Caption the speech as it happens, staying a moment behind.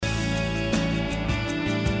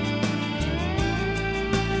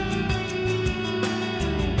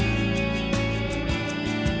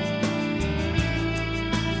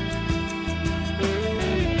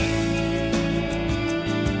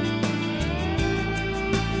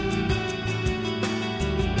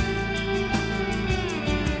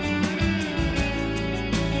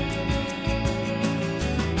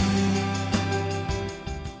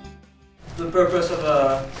purpose of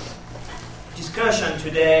a discussion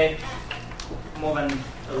today, more than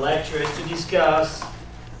a lecture, is to discuss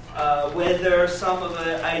whether some of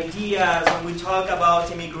the ideas when we talk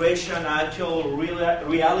about immigration are actual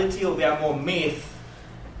reality or they are more myth.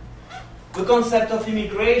 The concept of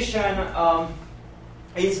immigration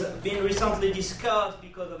has been recently discussed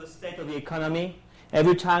because of the state of the economy.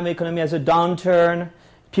 Every time the economy has a downturn,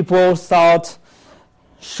 people start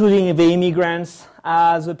shooting the immigrants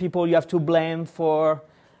as the people you have to blame for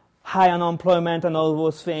high unemployment and all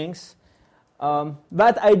those things.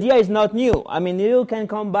 That idea is not new. I mean, you can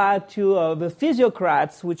come back to the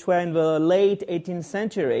physiocrats, which were in the late 18th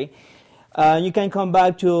century. You can come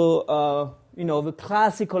back to the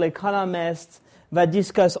classical economists that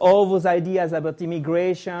discuss all those ideas about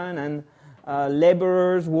immigration and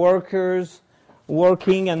laborers, workers,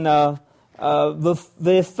 working, and the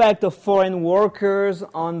effect of foreign workers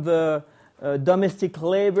on the domestic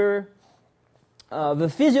labor. The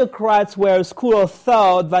physiocrats were a school of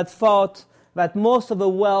thought that most of the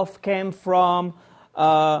wealth came from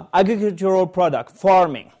agricultural product,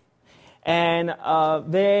 farming. And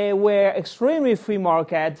they were extremely free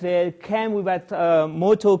market. They came with that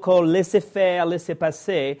motto called laissez-faire,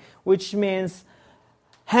 laissez-passer, which means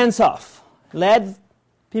hands off. Let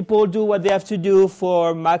people do what they have to do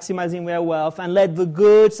for maximizing their wealth, and let the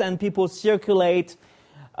goods and people circulate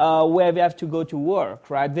where they have to go to work,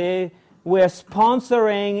 right? They were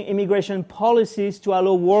sponsoring immigration policies to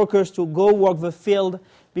allow workers to go work the field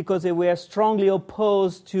because they were strongly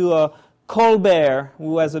opposed to Colbert,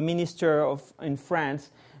 who was a minister in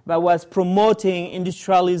France, that was promoting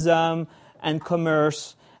industrialism and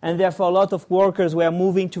commerce, and therefore a lot of workers were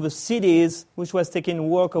moving to the cities, which was taking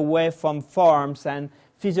work away from farms, and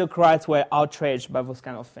physiocrats were outraged by those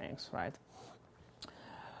kind of things, right?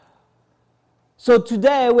 So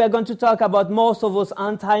today we are going to talk about most of those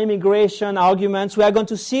anti-immigration arguments. We are going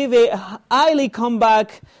to see they highly come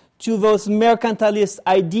back to those mercantilist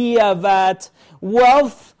idea that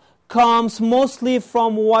wealth comes mostly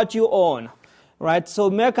from what you own, right? So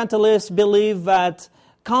mercantilists believe that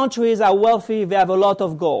countries are wealthy, they have a lot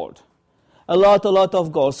of gold. A lot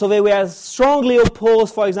of gold. So they were strongly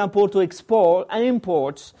opposed, for example, to export and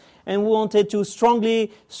imports, and wanted to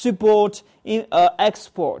strongly support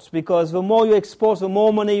exports, because the more you export, the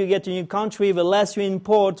more money you get in your country, the less you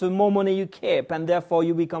import, the more money you keep, and therefore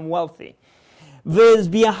you become wealthy. There's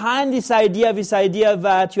behind this idea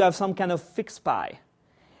that you have some kind of fixed pie.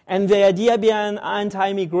 And the idea behind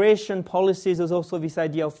anti-immigration policies is also this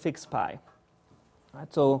idea of fixed pie.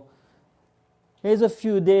 Right, so here's a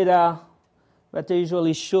few data that I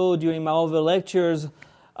usually show during my other lectures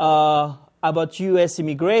about U.S.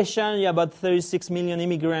 immigration. You have about 36 million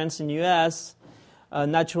immigrants in U.S.,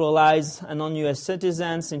 naturalized and non-U.S.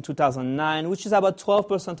 citizens in 2009, which is about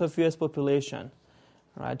 12% of U.S. population.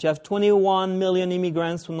 Right? You have 21 million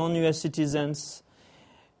immigrants who are non-U.S. citizens.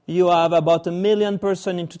 You have about 1 million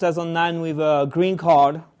person in 2009 with a green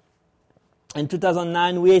card. In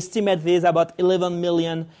 2009, we estimate there's about 11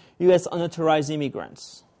 million U.S. unauthorized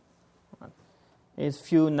immigrants. Right? Here's a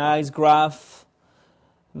few nice graphs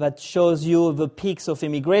that shows you the peaks of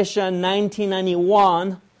immigration.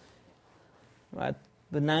 1991, right?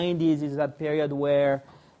 The 90s is that period where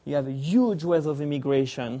you have a huge wave of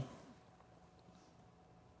immigration.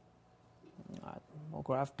 More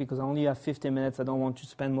graph, because I only have 15 minutes. I don't want to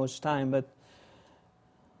spend much time, but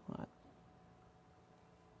right.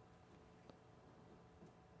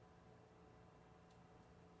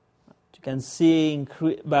 You can see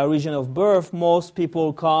by region of birth, most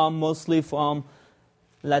people come mostly from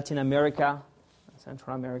Latin America,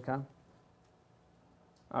 Central America.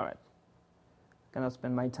 All right. Cannot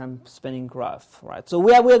spend my time spinning graph, right? So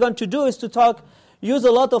what we're going to do is to use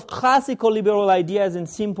a lot of classical liberal ideas in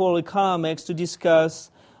simple economics to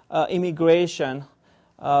discuss immigration.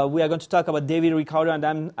 We are going to talk about David Ricardo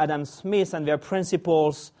and Adam Smith and their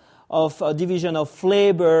principles of division of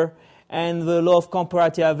labor and the law of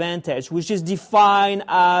comparative advantage, which is defined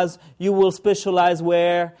as you will specialize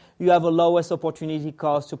where you have a lowest opportunity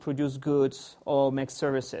cost to produce goods or make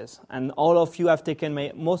services. And all of you have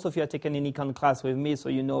taken, most of you have taken an econ class with me, so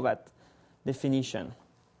you know that definition.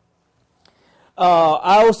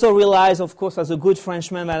 I also realize, of course, as a good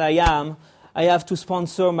Frenchman that I am, I have to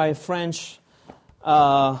sponsor my French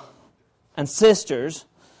ancestors,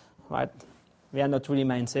 right? They are not really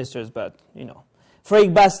my ancestors, but,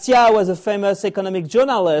 Frédéric Bastiat was a famous economic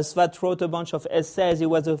journalist that wrote a bunch of essays. He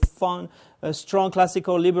was a strong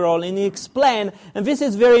classical liberal, and he explained, and this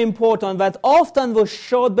is very important, that often the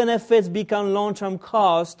short benefits become long-term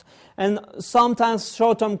cost, and sometimes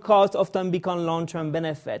short-term costs often become long-term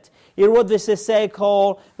benefit. He wrote this essay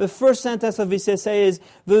called, the first sentence of this essay is,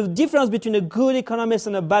 the difference between a good economist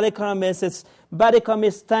and a bad economist is bad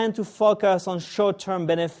economists tend to focus on short-term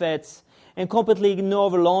benefits and completely ignore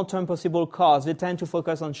the long-term possible costs. They tend to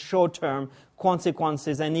focus on short-term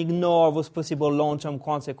consequences and ignore those possible long-term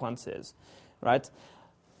consequences, right?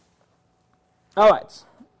 All right,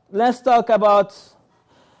 let's talk about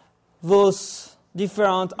those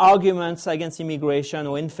different arguments against immigration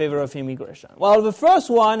or in favor of immigration. Well, the first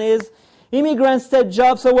one is immigrants take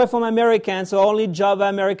jobs away from Americans, so only jobs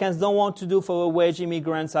Americans don't want to do for the wage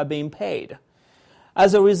immigrants are being paid.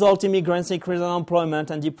 As a result, immigrants increase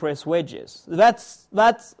unemployment and depress wages. That's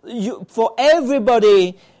for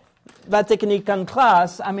everybody that technical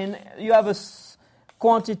class. I mean, you have a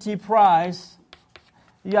quantity price,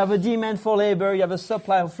 you have a demand for labor, you have a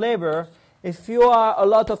supply of labor. If you are a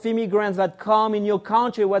lot of immigrants that come in your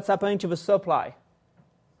country, what's happening to the supply?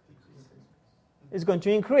 It's going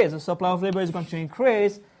to increase. The supply of labor is going to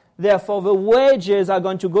increase. Therefore, the wages are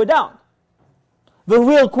going to go down. The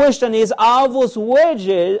real question is, are those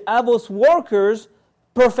workers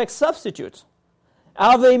perfect substitutes?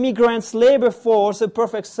 Are the immigrants' labor force a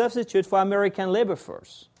perfect substitute for American labor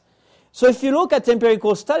force? So if you look at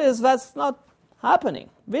empirical studies, that's not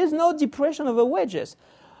happening. There's no depression of the wages.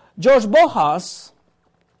 George Bohas,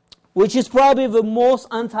 which is probably the most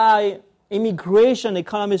anti-immigration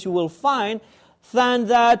economist you will find, found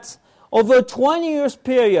that over a 20 years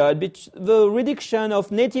period, the reduction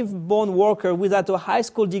of native-born workers without a high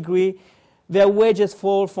school degree, their wages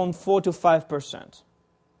fall from 4 to 5%.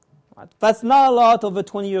 Right? That's not a lot over a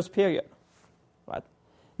 20 years period. Right?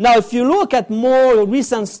 Now, if you look at more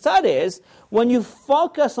recent studies, when you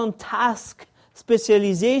focus on task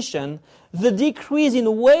specialization, the decrease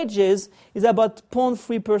in wages is about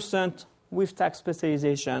 0.3% with tax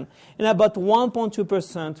specialization and about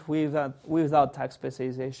 1.2% without tax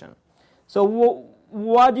specialization. So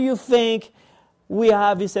what do you think we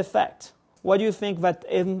have this effect? Why do you think that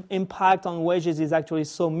impact on wages is actually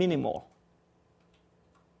so minimal?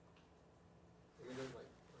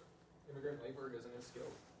 Immigrant labor isn't as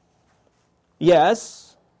skilled.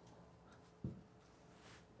 Yes.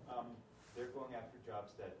 They're going after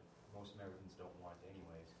jobs that most Americans don't want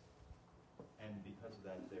anyways. And because of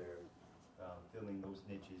that, they're filling those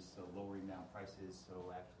niches, so lowering down prices,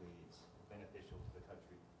 so actually it's beneficial to the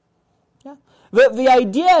country. Yeah. The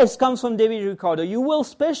idea comes from David Ricardo. You will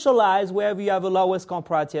specialize wherever you have the lowest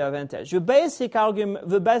comparative advantage. The basic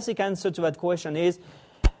answer to that question is,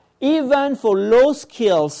 even for low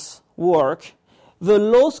skills work, the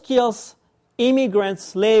low skills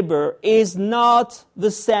immigrants' labor is not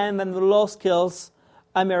the same as the low skills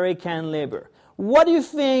American labor. What do you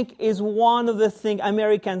think is one of the things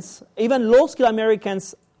Americans, even low skilled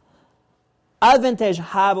Americans, advantage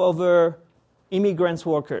have over immigrants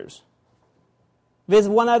workers? There's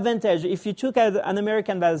one advantage. If you took an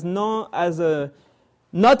American that has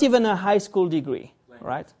not even a high school degree,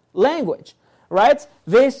 right? Language, right?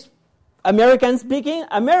 This American speaking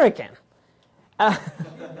American.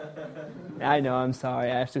 I know, I'm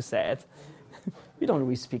sorry, I have to say it. We don't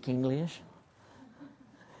really speak English.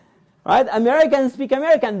 Right? Americans speak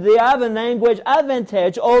American. They have a language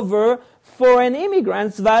advantage over foreign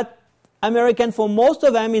immigrants that American, for most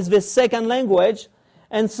of them, is the second language.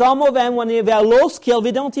 And some of them, when they are low skilled,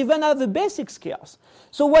 they don't even have the basic skills.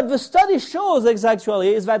 So what the study shows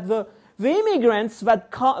exactly is that the immigrants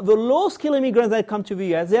the low skilled immigrants that come to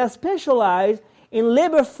the US, they are specialized in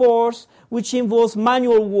labor force which involves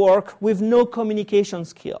manual work with no communication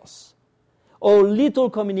skills or little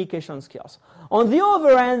communication skills. On the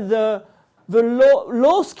other hand, the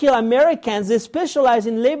low skilled Americans, they specialize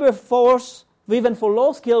in labor force, even for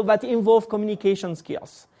low skill, that involve communication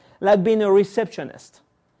skills, like being a receptionist.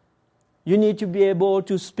 You need to be able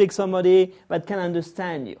to speak somebody that can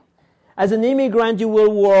understand you. As an immigrant, you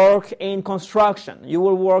will work in construction. You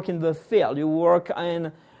will work in the field. You work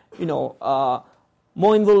in,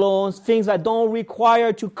 mowing the lawns, things that don't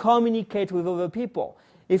require to communicate with other people.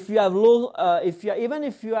 If you have even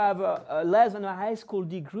if you have less than a high school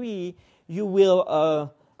degree, you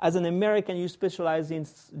will, as an American, you specialize in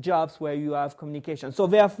jobs where you have communication. So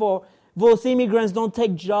therefore, those immigrants don't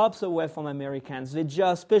take jobs away from Americans. They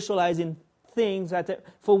just specialize in things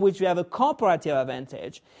for which we have a comparative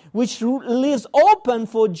advantage, which leaves open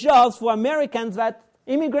for jobs for Americans that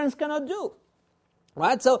immigrants cannot do.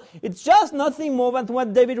 Right? So it's just nothing more than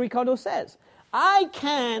what David Ricardo says. I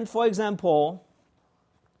can, for example,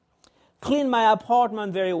 clean my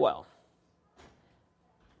apartment very well.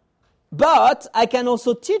 But I can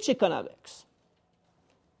also teach economics.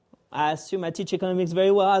 I assume I teach economics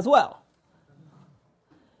very well as well.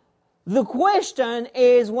 The question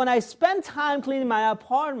is, when I spend time cleaning my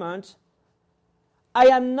apartment, I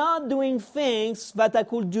am not doing things that I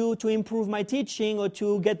could do to improve my teaching or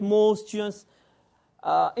to get more students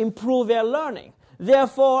improve their learning.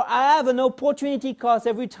 Therefore, I have an opportunity cost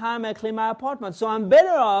every time I clean my apartment. So I'm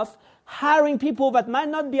better off hiring people that might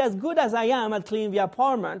not be as good as I am at cleaning the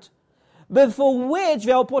apartment, but for which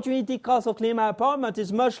the opportunity cost of cleaning my apartment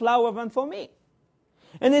is much lower than for me.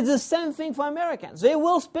 And it's the same thing for Americans. They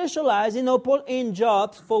will specialize in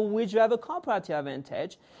jobs for which they have a comparative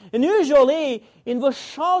advantage. And usually, in the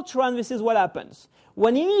short run, this is what happens.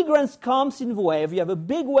 When immigrants come in the wave, you have a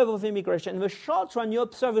big wave of immigration. In the short run, you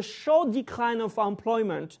observe a short decline of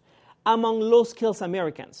employment among low-skilled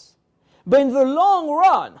Americans. But in the long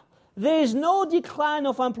run, there is no decline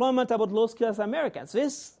of employment about low-skilled Americans.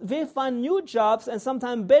 They find new jobs and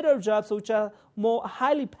sometimes better jobs which are more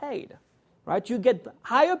highly paid. Right? You get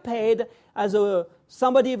higher paid as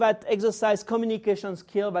somebody that exercises communication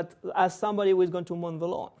skill but as somebody who is going to mow the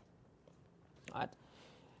lawn. Right?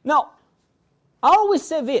 Now, I always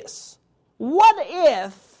say this. What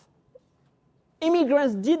if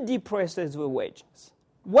immigrants did depress the wages?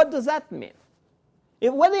 What does that mean?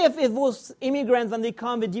 What if it was immigrants and they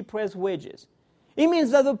come with depressed wages? It means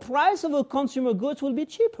that the price of the consumer goods will be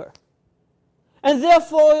cheaper. And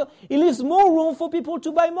therefore, it leaves more room for people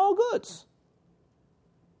to buy more goods.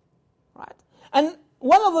 Right? And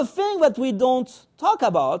one of the things that we don't talk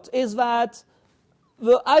about is that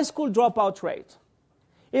the high school dropout rate.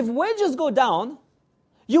 If wages go down,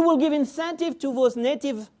 you will give incentive to those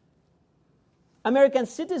native American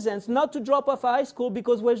citizens not to drop off high school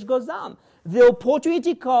because wage goes down. The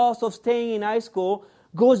opportunity cost of staying in high school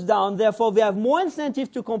goes down, therefore they have more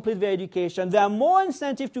incentive to complete their education, they have more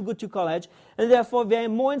incentive to go to college, and therefore they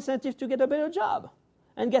have more incentive to get a better job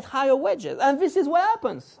and get higher wages. And this is what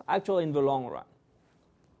happens, actually, in the long run.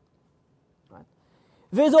 Right?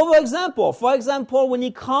 There's other example. For example, when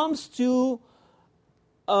it comes to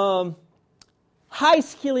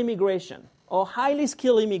high-skilled immigration or highly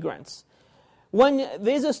skilled immigrants, when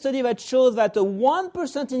there's a study that shows that a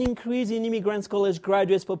 1% increase in immigrants' college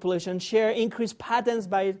graduates population share increased patents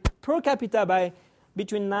per capita by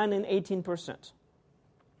between 9 and 18%.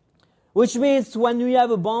 Which means when we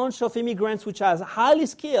have a bunch of immigrants which are highly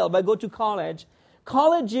skilled but go to college,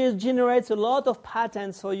 colleges generate a lot of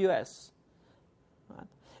patents for U.S. Right?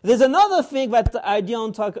 There's another thing that I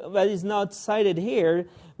don't talk that is not cited here,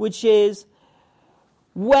 which is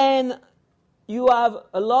when you have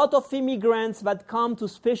a lot of immigrants that come to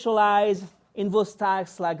specialize in those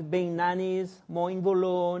tasks like being nannies, mowing the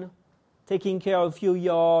lawn, taking care of your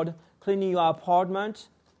yard, cleaning your apartment.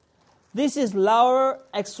 This is lower,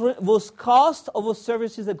 those costs of those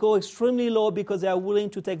services that go extremely low because they are willing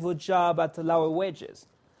to take the job at lower wages.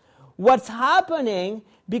 What's happening,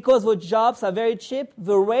 because the jobs are very cheap,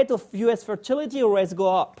 the rate of U.S. fertility rates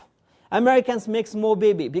go up. Americans make more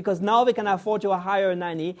baby because now they can afford to hire a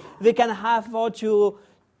nanny. They can afford to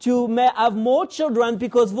have more children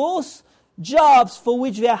because those jobs for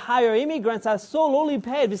which they hire immigrants are so lowly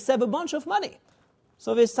paid, they save a bunch of money.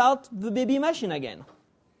 So they start the baby machine again.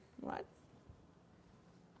 Right?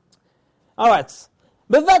 All right.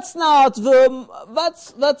 But that's not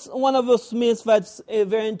that's one of those myths that's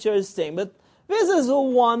very interesting. But this is the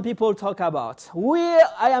one people talk about.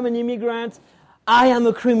 I am an immigrant. I am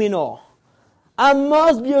a criminal. I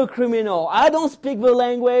must be a criminal. I don't speak the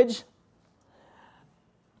language.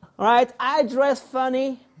 Right? I dress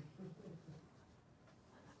funny.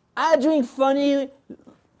 I drink funny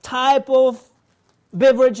type of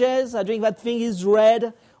beverages. I drink that thing is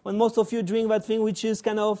red, when most of you drink that thing which is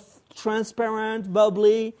kind of transparent,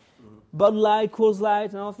 bubbly, Bud Light, Coors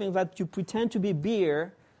Light, and all things that you pretend to be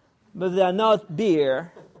beer, but they are not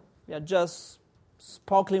beer. They are just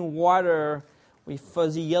sparkling water with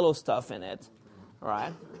fuzzy yellow stuff in it,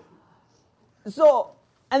 right? So,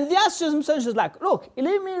 and the assumption is like, look,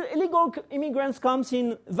 illegal immigrants come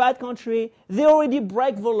in that country, they already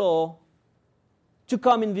break the law to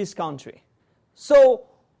come in this country. So,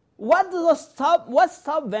 what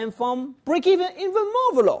stops them from breaking even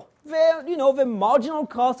more the law? The marginal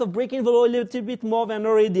cost of breaking the law a little bit more than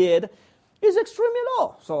already did is extremely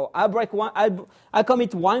low. So I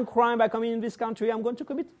commit one crime by coming in this country, I'm going to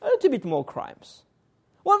commit a little bit more crimes.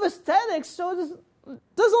 Well, the statistics shows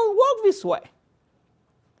doesn't work this way.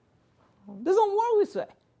 Doesn't work this way.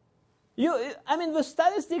 The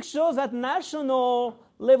statistics shows that national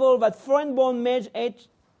level, that foreign-born males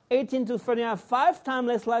 18 to 30 are 5 times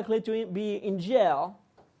less likely to be in jail,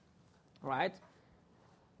 right,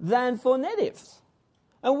 than for natives.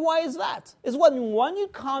 And why is that? It's when you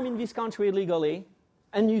come in this country illegally,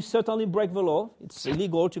 and you certainly break the law, it's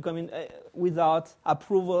illegal to come in without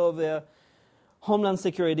approval of the Homeland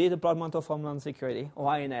Security, Department of Homeland Security,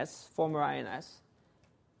 or INS, former INS.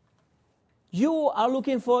 You are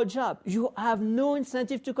looking for a job. You have no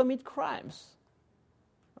incentive to commit crimes.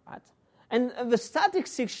 Right? And the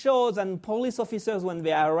statistics shows that police officers, when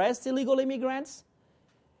they arrest illegal immigrants,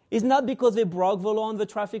 it's not because they broke the law on the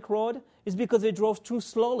traffic road, it's because they drove too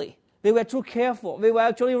slowly. They were too careful. They were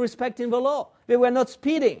actually respecting the law. They were not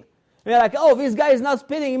speeding. They're like, oh, this guy is not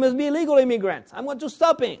speeding. He must be an illegal immigrant. I'm going to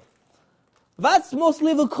stop him. That's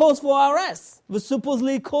mostly the cause for arrest. The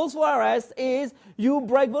supposedly cause for arrest is you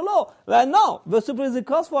break the law. Well, no, the supposedly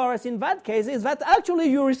cause for arrest in that case is that actually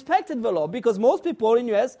you respected the law, because most people in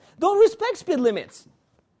the US don't respect speed limits.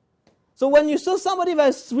 So when you saw somebody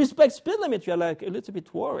that respects speed limits, you're like a little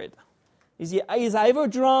bit worried. Is either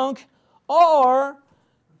drunk or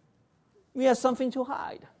he has something to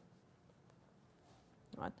hide.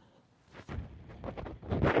 Right?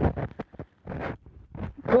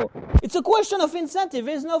 So it's a question of incentive.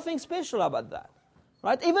 There's nothing special about that.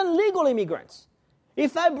 Right? Even legal immigrants.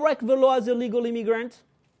 If I break the law as a legal immigrant,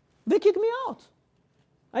 they kick me out.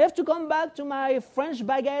 I have to come back to my French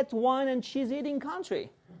baguette, wine, and cheese eating country.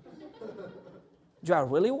 Do I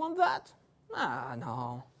really want that?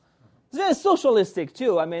 No. It's very socialistic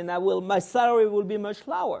too. My salary will be much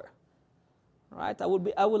lower. Right?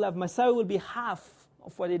 My salary will be half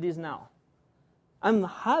of what it is now. I'm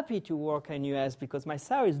happy to work in US because my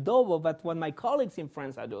salary is double but what my colleagues in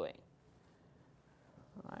France are doing.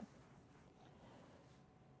 Right?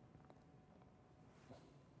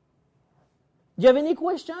 Do you have any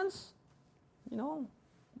questions? We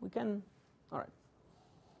can. All right.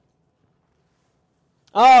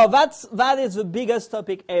 Oh, that is the biggest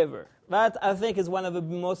topic ever. That, I think, is one of the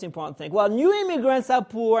most important things. Well, new immigrants are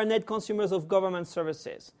poor net consumers of government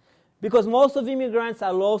services. Because most of immigrants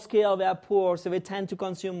are low scale, they are poor, so they tend to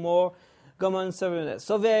consume more government services.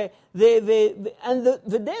 So the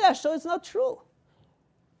data show it's not true.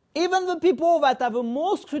 Even the people that are the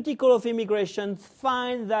most critical of immigration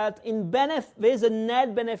find that there is a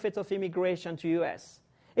net benefit of immigration to US.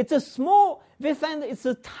 They find it's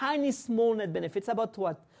a tiny, small net benefit. It's about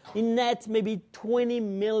what? In net, maybe $20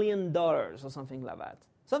 million or something like that.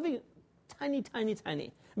 Something tiny, tiny,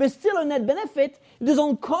 tiny. But still a net benefit. It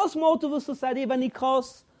doesn't cost more to the society than it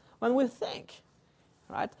costs when we think.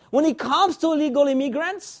 Right? When it comes to illegal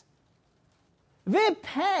immigrants, they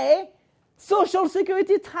pay Social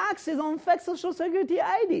Security taxes on fake Social Security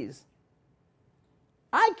IDs.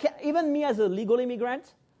 Even me as a legal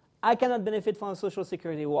immigrant, I cannot benefit from Social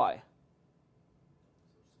Security. Why?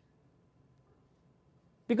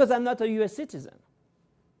 Because I'm not a U.S. citizen.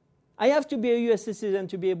 I have to be a U.S. citizen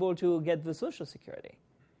to be able to get the Social Security.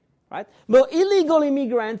 Right? But illegal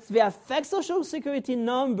immigrants, they have fake Social Security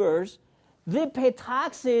numbers. They pay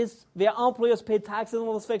taxes. Their employers pay taxes on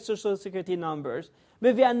those fake Social Security numbers.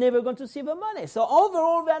 But they are never going to see the money. So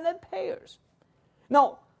overall, they are net payers.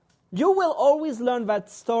 Now, you will always learn that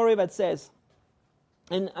story that says,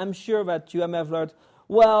 and I'm sure that you may have learned,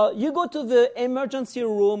 well, you go to the emergency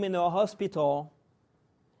room in a hospital,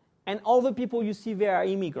 and all the people you see there are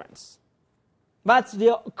immigrants. That's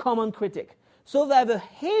their common critic. So they have a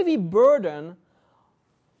heavy burden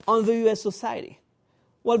on the U.S. society.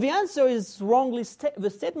 Well, the answer is wrongly the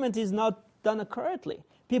statement is not done correctly.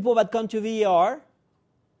 People that come to the ER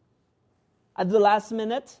at the last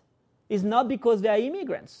minute is not because they are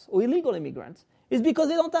immigrants or illegal immigrants. It's because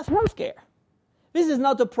they don't have health care. This is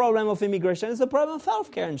not a problem of immigration. It's a problem of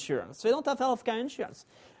health care insurance. They don't have health care insurance.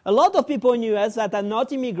 A lot of people in the U.S. that are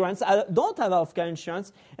not immigrants don't have health care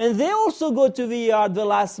insurance, and they also go to the ER at the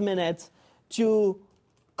last minute to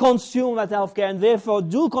consume that health care, and therefore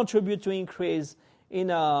do contribute to increase in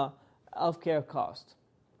health care cost.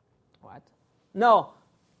 Right? Now,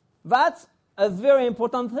 that's a very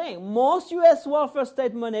important thing. Most U.S. welfare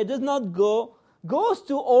state money goes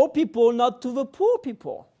to all people, not to the poor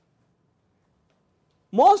people.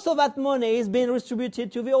 Most of that money is being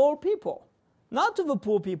distributed to the old people, not to the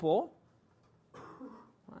poor people.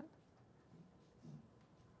 Right?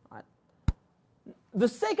 Right. The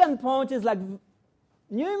second point is like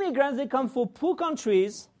new immigrants, they come from poor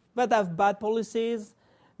countries that have bad policies,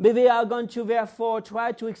 but they are going to therefore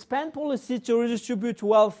try to expand policies to redistribute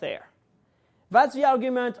welfare. That's the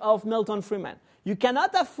argument of Milton Friedman. You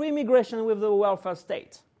cannot have free immigration with the welfare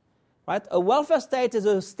state. Right? A welfare state is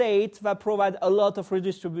a state that provides a lot of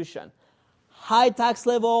redistribution. High tax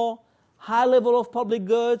level, high level of public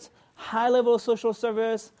goods, high level of social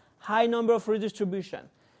service, high number of redistribution.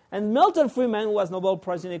 And Milton Friedman, who was Nobel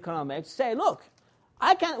Prize in economics, said, look,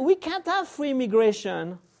 we can't have free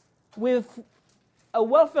immigration with a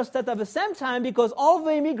welfare state at the same time because all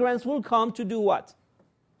the immigrants will come to do what?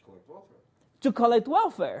 Collect welfare. To collect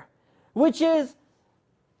welfare, which is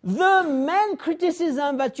the main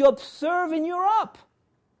criticism that you observe in Europe.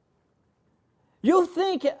 You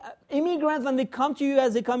think immigrants, when they come to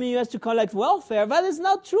U.S., they come in U.S. to collect welfare. That is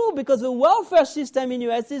not true because the welfare system in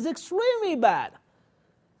U.S. is extremely bad.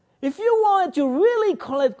 If you want to really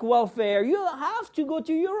collect welfare, you have to go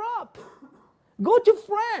to Europe. Go to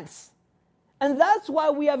France. And that's why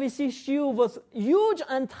we have this issue with huge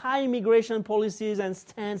anti-immigration policies and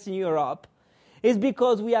stance in Europe, is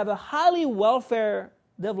because we have a highly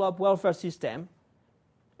developed welfare system,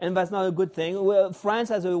 and that's not a good thing. France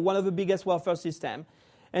has one of the biggest welfare systems,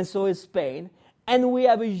 and so is Spain. And we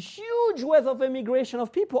have a huge wave of immigration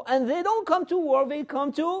of people, and they don't come to work, they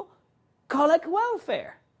come to collect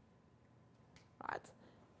welfare. Right?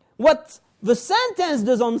 What the sentence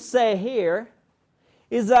doesn't say here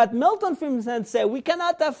is that Milton Friedman said we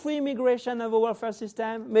cannot have free immigration of a welfare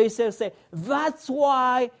system. But he say that's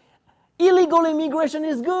why illegal immigration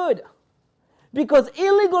is good. Because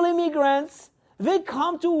illegal immigrants, they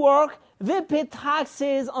come to work, they pay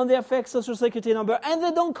taxes on their fake social security number, and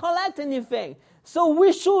they don't collect anything. So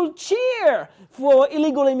we should cheer for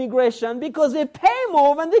illegal immigration because they pay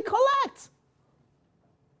more than they collect.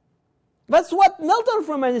 That's what Milton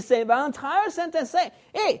Friedman is saying. The entire sentence saying,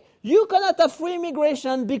 hey, you cannot have free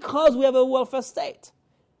immigration because we have a welfare state.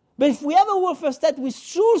 But if we have a welfare state, we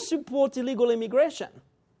should support illegal immigration.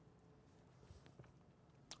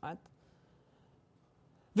 Right?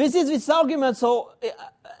 This is this argument, so,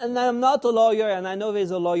 and I'm not a lawyer, and I know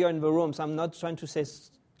there's a lawyer in the room, so I'm not trying to say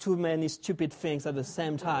too many stupid things at the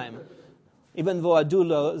same time, even though I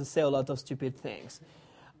do say a lot of stupid things.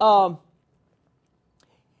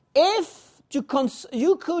 If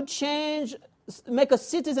you could make a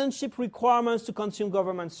citizenship requirements to consume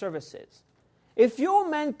government services. If your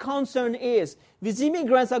main concern is these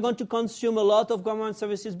immigrants are going to consume a lot of government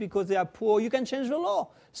services because they are poor, you can change the law.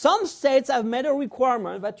 Some states have made a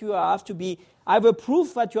requirement that you have to be either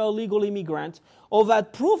proof that you are a legal immigrant or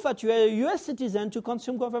that proof that you are a U.S. citizen to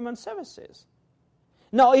consume government services.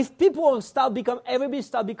 Now, if everybody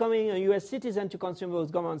start becoming a U.S. citizen to consume those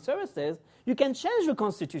government services, you can change the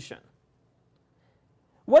Constitution.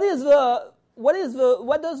 What does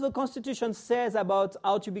the Constitution says about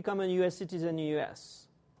how to become a U.S. citizen in the U.S.?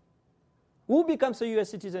 Who becomes a U.S.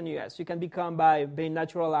 citizen in the U.S.? You can become by being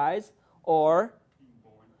naturalized or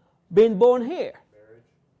being born here. Marriage,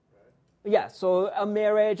 right? Yeah, so a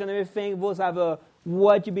marriage and everything, those have a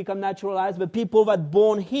way to become naturalized, but people that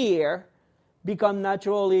born here become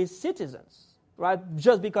naturally citizens, right?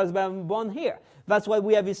 Just because they're born here. That's why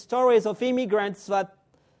we have these stories of immigrants that,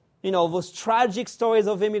 those tragic stories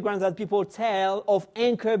of immigrants that people tell of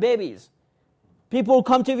anchor babies. People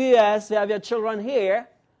come to the U.S., they have their children here,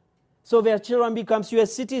 so their children becomes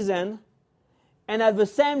U.S. citizen, and at the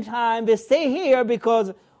same time they stay here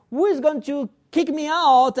because who is going to kick me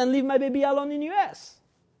out and leave my baby alone in the U.S.?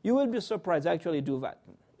 You will be surprised. They actually do that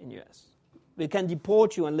in the U.S. They can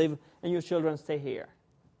deport you and your children stay here.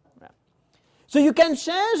 Yeah. So you can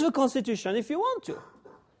change the Constitution if you want to.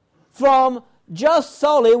 From just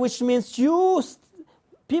soli, which means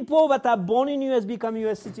people that are born in the U.S. become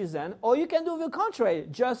U.S. citizen, or you can do the contrary,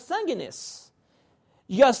 just sanguinis.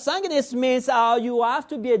 Just sanguinis means you have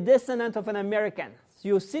to be a descendant of an American.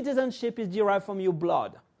 Your citizenship is derived from your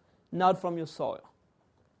blood, not from your soil.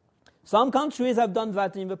 Some countries have done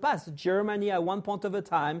that in the past. Germany, at one point of a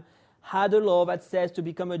time, had a law that says to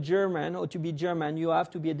become a German or to be German, you have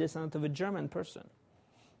to be a descendant of a German person.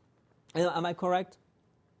 Am I correct?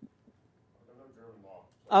 I know German law.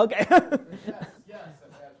 Okay. Yes,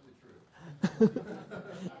 that's absolutely true.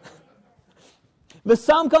 But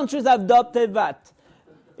some countries have adopted that.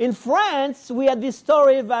 In France, we had this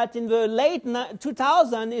story that in the late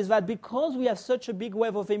 2000s is that because we have such a big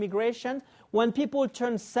wave of immigration, when people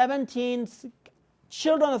turn 17,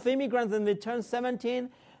 children of immigrants, and they turn 17,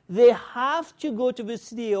 they have to go to the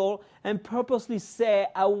city hall and purposely say,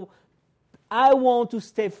 I want to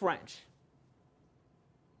stay French.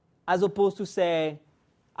 As opposed to say,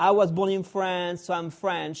 I was born in France, so I'm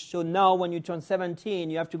French. So now when you turn 17,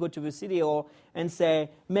 you have to go to the city hall and say,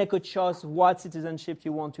 make a choice what citizenship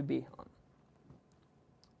you want to be on.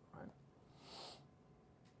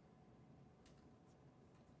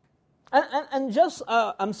 Right. And just,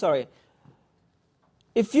 I'm sorry.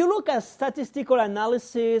 if you look at statistical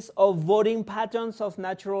analysis of voting patterns of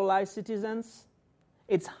naturalized citizens,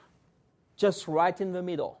 it's just right in the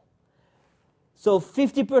middle. So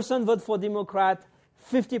 50% vote for Democrat,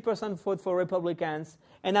 50% vote for Republicans.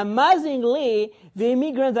 And amazingly, the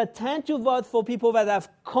immigrants that tend to vote for people that have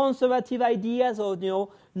conservative ideas or,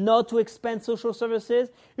 not to expand social services,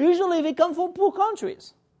 usually they come from poor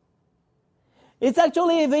countries. It's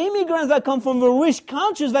actually the immigrants that come from the rich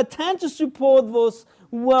countries that tend to support those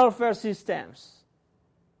welfare systems.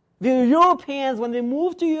 The Europeans, when they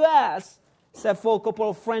move to U.S., except for a couple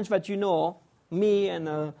of French that you know, me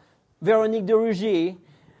and Véronique de Rugy,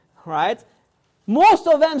 right? Most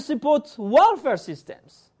of them support welfare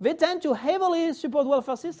systems. They tend to heavily support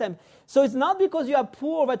welfare systems. So it's not because you are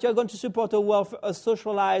poor that you are going to support a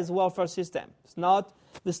socialized welfare system. It's not.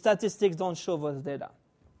 The statistics don't show those data.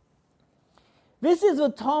 This is the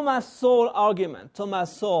Thomas Sowell argument.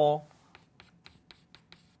 Thomas Sowell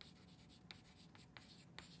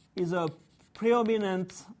is a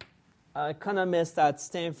preeminent economist at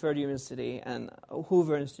Stanford University and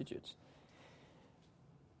Hoover Institute.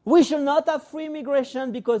 We should not have free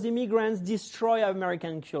immigration because immigrants destroy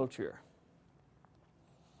American culture.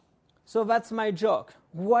 So that's my joke.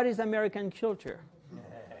 What is American culture?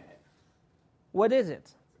 What is it?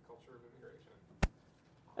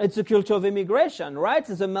 It's a culture of immigration, right?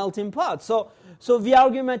 It's a melting pot. So the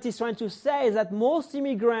argument is trying to say is that most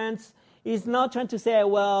immigrants is not trying to say,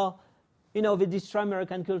 well, they destroy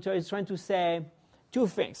American culture. It's trying to say two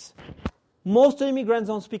things. Most immigrants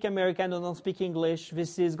don't speak American or don't speak English.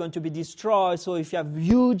 This is going to be destroyed. So if you have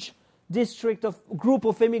huge group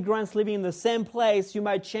of immigrants living in the same place, you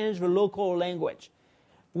might change the local language.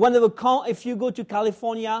 If you go to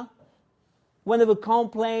California, one of the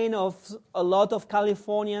complaints of a lot of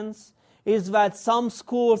Californians is that some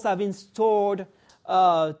schools have installed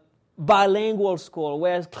bilingual school,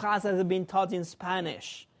 where classes have been taught in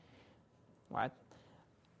Spanish. Right?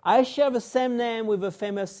 I share the same name with a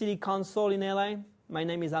famous city council in LA. My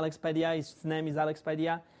name is Alex Padilla. His name is Alex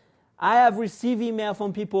Padilla. I have received email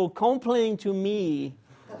from people complaining to me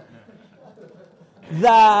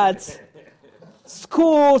that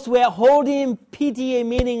schools were holding PTA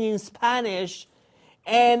meeting in Spanish,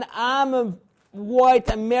 and I'm a white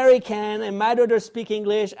American, and my daughter speaks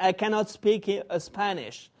English. I cannot speak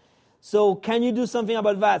Spanish. So can you do something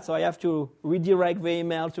about that? So I have to redirect the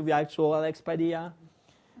email to the actual Alex Padilla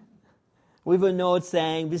with a note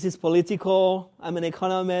saying, this is political, I'm an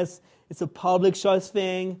economist, it's a public choice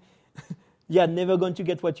thing. You're never going to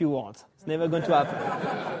get what you want. It's never going to happen.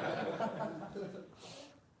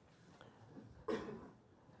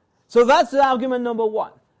 So that's the argument number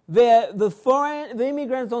one. The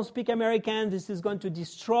immigrants don't speak American. This is going to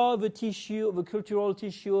destroy the tissue, the cultural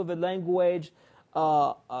tissue, the language. We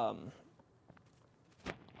are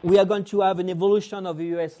going to have an evolution of the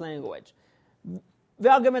U.S. language. The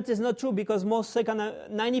argument is not true because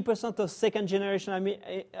 90% of second-generation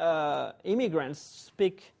immigrants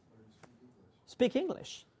speak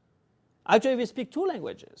English. Actually, we speak two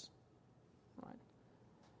languages. Right?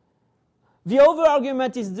 The other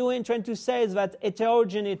argument is trying to say is that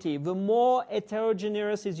heterogeneity. The more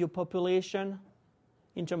heterogeneous is your population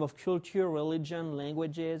in terms of culture, religion,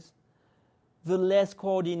 languages, the less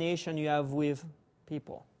coordination you have with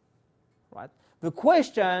people. Right? The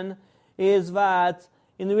question is that,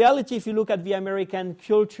 in reality, if you look at the American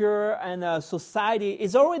culture and society,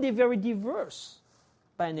 it's already very diverse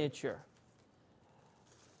by nature.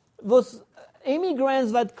 Those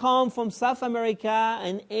immigrants that come from South America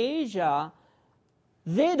and Asia,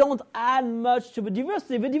 they don't add much to the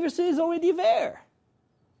diversity. The diversity is already there.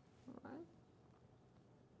 Right?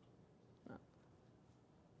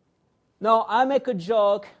 Now, I make a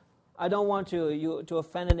joke. I don't want to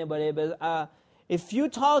offend anybody, but if you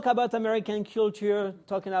talk about American culture,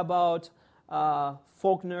 talking about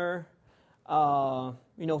Faulkner,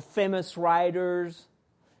 famous writers,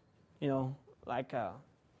 like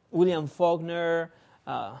William Faulkner,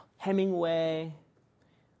 Hemingway,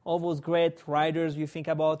 all those great writers you think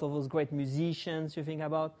about, all those great musicians you think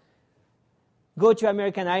about, go to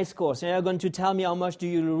American high schools, and you're going to tell me how much do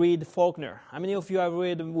you read Faulkner. How many of you have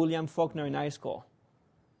read William Faulkner in high school?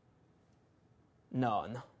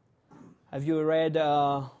 None. Have you read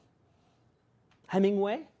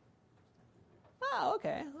Hemingway?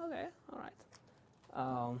 Okay, all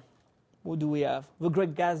right. Who do we have? The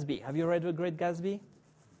Great Gatsby. Have you read The Great Gatsby?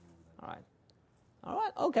 All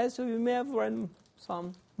right, okay, so you may have read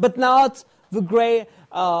some. But not the great,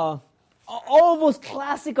 all those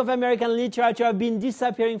classics of American literature have been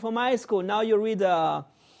disappearing from high school. Now you read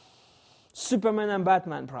Superman and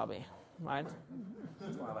Batman, probably, right?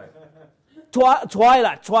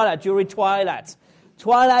 Twilight, you read Twilight.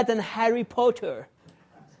 Twilight and Harry Potter.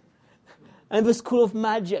 And the School of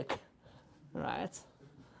Magic. Right?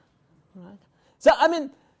 So, I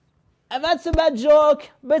mean, and that's a bad joke,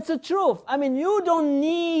 but it's the truth. I mean, you don't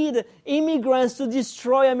need immigrants to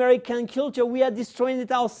destroy American culture. We are destroying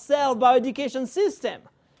it ourselves by our education system.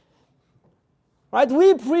 Right?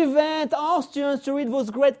 We prevent our students to read those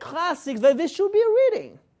great classics that they should be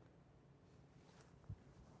reading.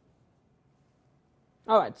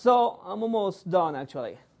 All right, so I'm almost done,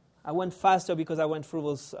 actually. I went faster because I went through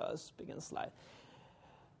those speaking slides.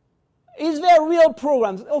 Is there real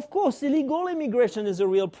programs? Of course, illegal immigration is a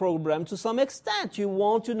real program to some extent. You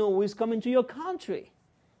want to know who is coming to your country.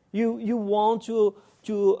 You want you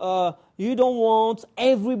don't want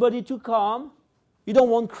everybody to come. You don't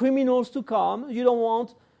want criminals to come. You don't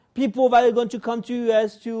want people that are going to come to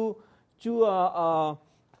U.S. to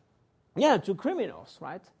criminals,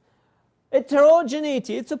 right?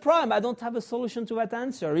 Heterogeneity, it's a problem. I don't have a solution to that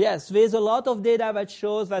answer. Yes, there's a lot of data that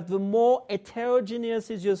shows that the more heterogeneous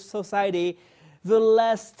is your society, the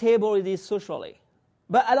less stable it is socially.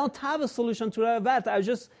 But I don't have a solution to that. I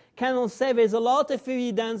just cannot say there's a lot of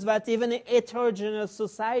evidence that even in a heterogeneous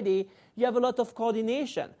society, you have a lot of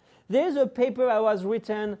coordination. There's a paper that was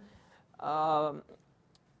written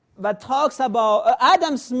that talks about,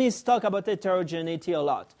 Adam Smith talks about heterogeneity a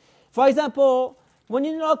lot. For example, when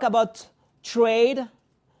you talk about trade,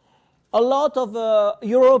 a lot of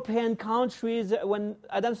European countries, when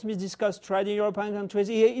Adam Smith discussed trade in European countries,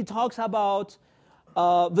 he talks about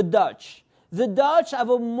the Dutch. The Dutch have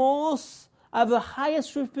the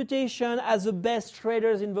highest reputation as the best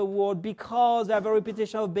traders in the world because they have a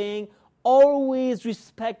reputation of being always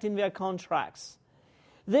respecting their contracts.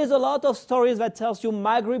 There's a lot of stories that tells you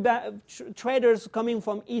traders coming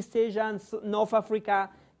from East Asia and North Africa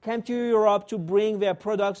came to Europe to bring their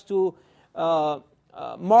products to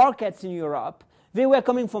markets in Europe. They were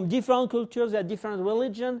coming from different cultures, they had different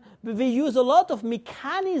religions, but they use a lot of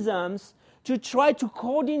mechanisms to try to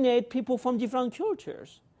coordinate people from different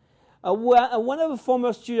cultures. One of the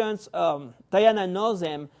former students, Diana knows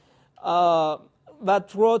him,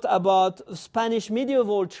 that wrote about Spanish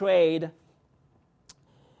medieval trade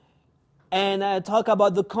and talk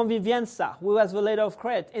about the convivencia, who was the leader of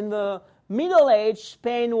credit. In the Middle Age,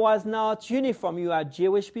 Spain was not uniform. You had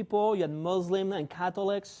Jewish people, you had Muslims and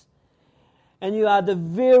Catholics, and you had a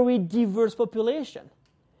very diverse population.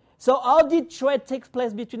 So how did trade take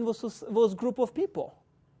place between those group of people?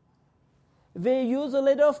 They use a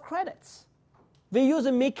letter of credits. They use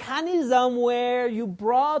a mechanism where you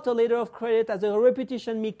brought a letter of credit as a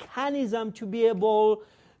repetition mechanism to be able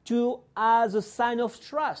to, as a sign of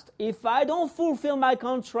trust. If I don't fulfill my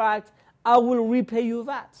contract, I will repay you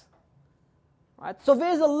that. Right? So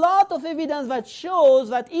there's a lot of evidence that shows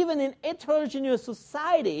that even in heterogeneous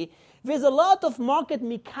society, there's a lot of market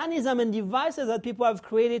mechanism and devices that people have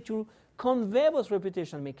created to convey those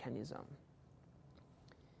reputation mechanism.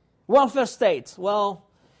 Welfare state. Well,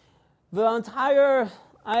 the entire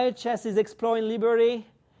IHS is exploring liberty.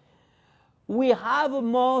 We have a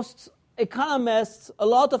lot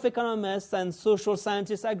of economists and social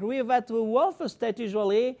scientists agree that the welfare state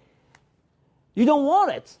usually, you don't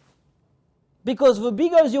want it. Because the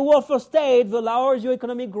bigger your welfare state, the lower your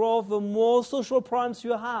economic growth, the more social problems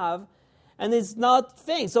you have, and it's not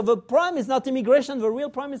things. So the problem is not immigration, the real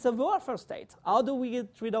problem is the welfare state. How do we get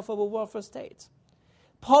rid of our welfare state?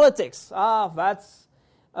 Politics, Diana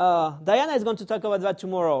is going to talk about that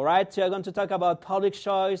tomorrow, right? You're going to talk about public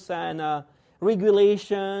choice and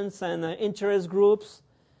regulations and interest groups.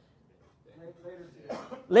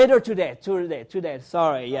 Later today,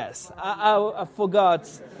 sorry, yes. I forgot.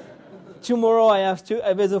 Tomorrow I have to.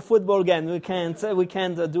 There's a football game. We can't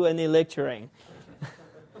do any lecturing.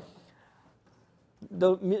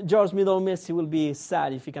 George Middle Miss will be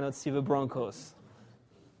sad if he cannot see the Broncos.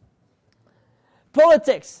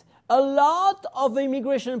 Politics. A lot of the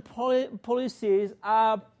immigration policies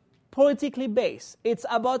are politically based. It's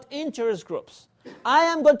about interest groups. I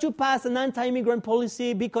am going to pass an anti-immigrant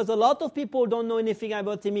policy because a lot of people don't know anything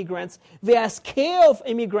about immigrants. They are scared of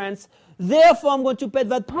immigrants. Therefore, I'm going to pet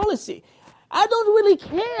that policy. I don't really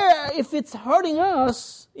care if it's hurting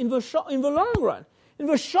us in the long run. In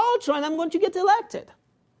the short run, I'm going to get elected.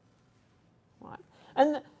 Right?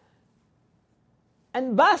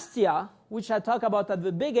 And Bastia, which I talked about at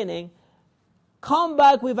the beginning, come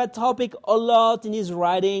back with that topic a lot in his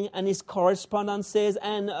writing and his correspondences.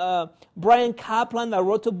 And Brian Kaplan that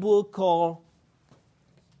wrote a book called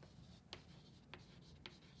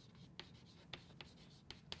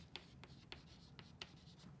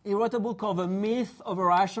The Myth of a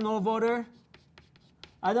Rational Voter.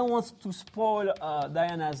 I don't want to spoil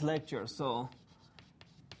Diana's lecture. So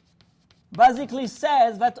basically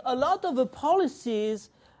says that a lot of the policies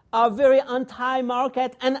are very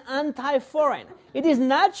anti-market and anti-foreign. It is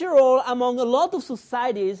natural among a lot of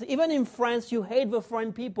societies, even in France, you hate the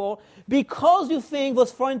foreign people because you think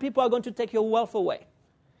those foreign people are going to take your wealth away.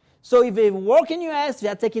 So if they work in the US, they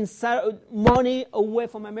are taking money away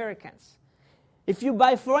from Americans. If you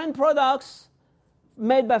buy foreign products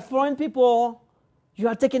made by foreign people, you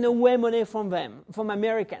are taking away money from them, from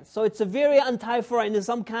Americans. So it's a very anti-foreign. It's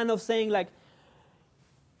some kind of saying like,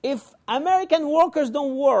 if American workers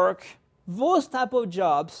don't work those type of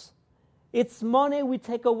jobs, it's money we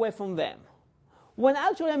take away from them. When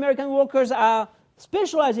actually American workers are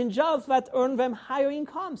specialized in jobs that earn them higher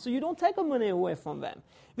income, so you don't take the money away from them.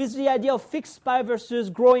 This is the idea of fixed pie versus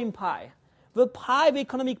growing pie. The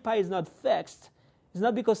economic pie is not fixed. It's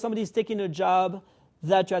not because somebody is taking a job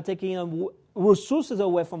that you are taking resources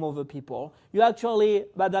away from other people. You actually,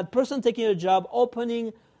 by that person taking a job,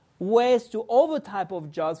 opening ways to other type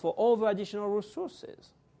of jobs for other additional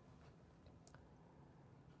resources.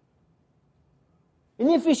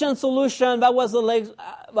 Inefficient solution, that was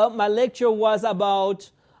my lecture was about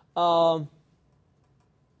the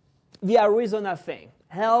Arizona thing.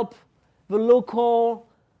 Help the local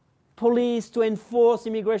police to enforce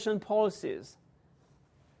immigration policies.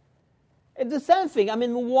 It's the same thing. I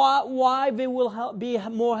mean, why they will be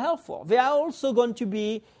more helpful? They are also going to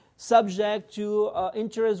be subject to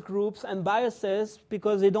interest groups and biases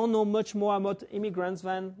because they don't know much more about immigrants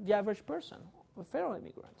than the average person, or fellow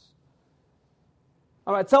immigrants.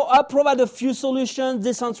 All right, so I provide a few solutions.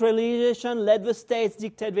 Decentralization, let the states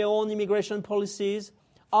dictate their own immigration policies.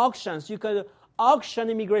 Auctions, you can auction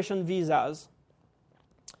immigration visas.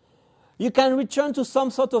 You can return to some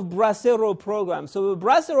sort of bracero program. So the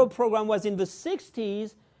bracero program was in the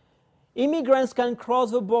 60s. Immigrants can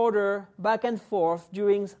cross the border back and forth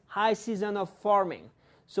during high season of farming.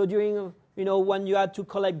 So during, when you had to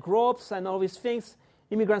collect grapes and all these things,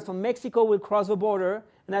 immigrants from Mexico will cross the border,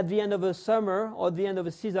 and at the end of the summer or the end of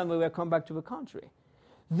the season, they will come back to the country.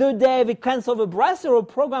 The day they cancel the bracero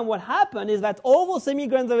program, what happened is that all those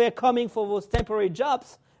immigrants that were coming for those temporary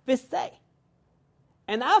jobs, they stay.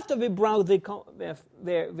 And after they brought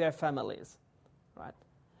their families, right?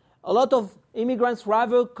 A lot of immigrants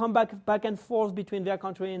rather come back and forth between their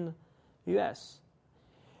country and U.S.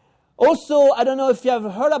 Also, I don't know if you have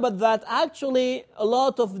heard about that. Actually, a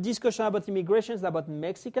lot of discussion about immigration is about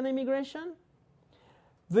Mexican immigration.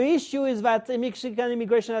 The issue is that Mexican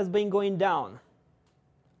immigration has been going down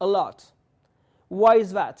a lot. Why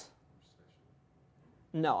is that?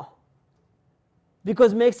 No.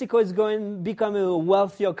 Because Mexico is going to become a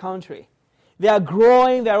wealthier country. They are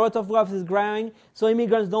growing, their rate of growth is growing, so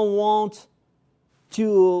immigrants don't want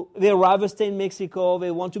to, they rather stay in Mexico,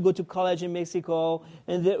 they want to go to college in Mexico,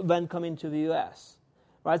 and then come into the U.S.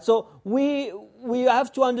 Right? So we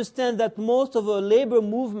have to understand that most of the labor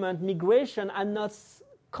movement, migration, are not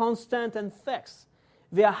constant and fixed.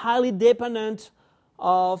 They are highly dependent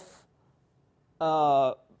of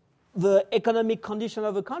the economic condition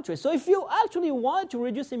of the country. So if you actually want to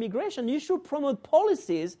reduce immigration, you should promote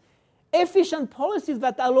policies, efficient policies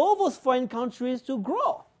that allow those foreign countries to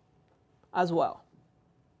grow as well.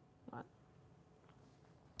 Right.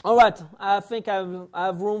 All right, I think I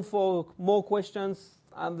have room for more questions,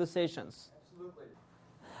 conversations. Absolutely.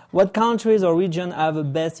 What countries or regions have the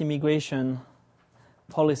best immigration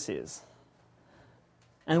policies?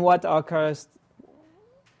 And what are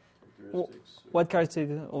what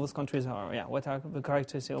characteristics of those countries are? Yeah, what are the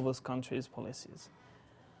characteristics of those countries' policies?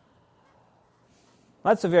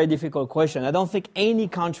 That's a very difficult question. I don't think any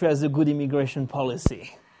country has a good immigration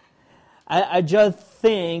policy. I just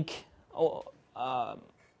think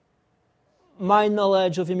my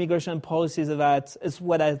knowledge of immigration policies is that it's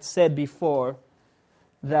what I said before,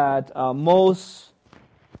 that most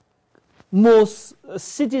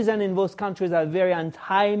citizens in those countries are very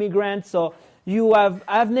anti-immigrant. So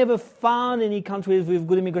I've never found any countries with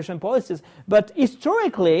good immigration policies. But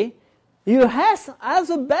historically, U.S. has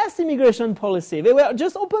the best immigration policy. They were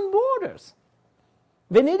just open borders.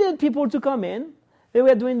 They needed people to come in. They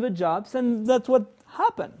were doing the jobs, and that's what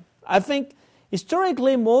happened. I think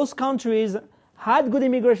historically, most countries had good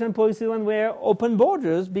immigration policies when they were open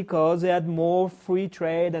borders because they had more free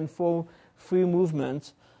trade and free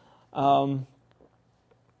movement. What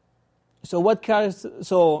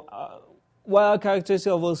are characteristics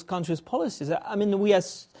of those countries' policies? I mean,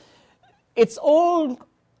 it's all.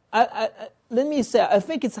 Let me say, I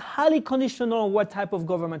think it's highly conditional on what type of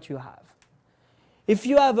government you have. If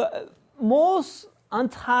you have most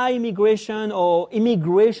anti-immigration or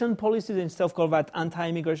immigration policies, instead of called that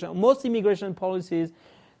anti-immigration, most immigration policies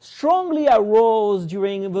strongly arose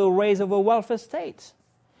during the rise of the welfare state.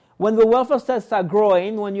 When the welfare states started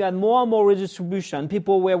growing, when you had more and more redistribution,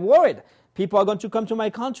 people were worried. People are going to come to my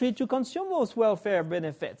country to consume those welfare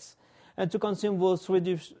benefits and to consume those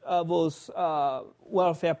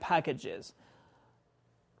welfare packages.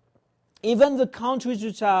 Even the countries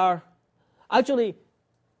which are actually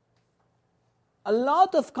a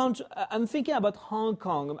lot of countries, I'm thinking about Hong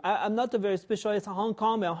Kong. I'm not a very specialist on Hong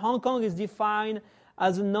Kong, but Hong Kong is defined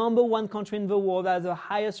as the number one country in the world that has the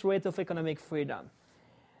highest rate of economic freedom.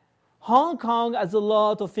 Hong Kong has a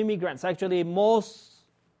lot of immigrants. Actually, most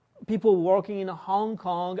people working in Hong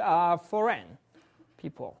Kong are foreign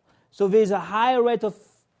people. So there's a high rate of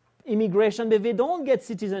immigration, but they don't get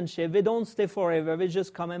citizenship. They don't stay forever. They're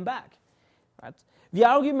just coming back. Right? The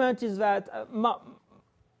argument is that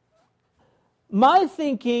my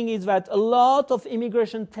thinking is that a lot of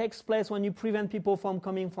immigration takes place when you prevent people from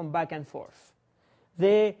coming from back and forth.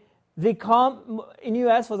 They come, in the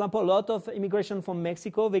U.S., for example, a lot of immigration from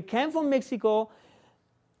Mexico, they came from Mexico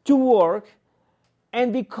to work,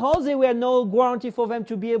 and because there were no guarantee for them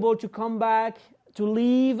to be able to come back, to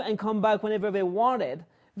leave and come back whenever they wanted,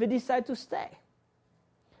 they decided to stay.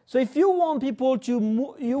 So if you want people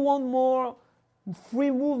to, you want more free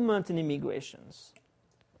movement in immigrations.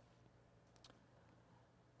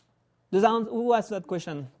 Who asked that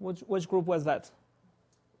question? Which group was that?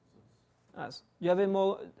 Us. Do you have any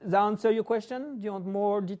more? Does that answer your question? Do you want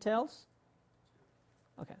more details?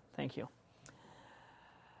 Okay, thank you.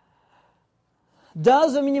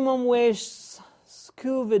 Does the minimum wage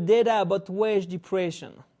skew the data about wage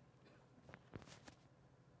depression?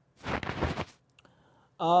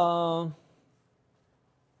 All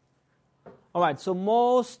right, so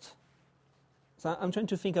I'm trying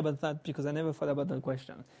to think about that because I never thought about that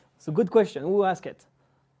question. It's a good question. Who asked it?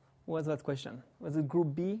 Who was that question? Was it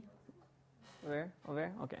group B? Over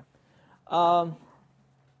there? Okay. All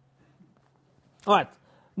right.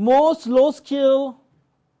 Most low-skill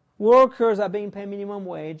workers are being paid minimum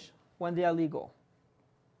wage when they are legal.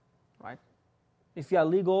 Right? If you are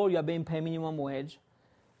legal, you are being paid minimum wage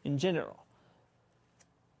in general.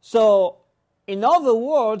 So, in other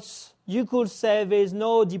words, you could say there is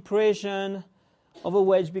no depression of a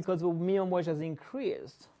wage because the minimum wage has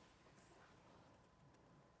increased.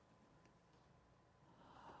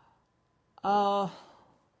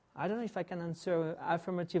 I don't know if I can answer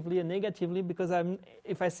affirmatively or negatively because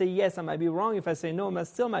if I say yes, I might be wrong. If I say no, I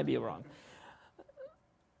still might be wrong.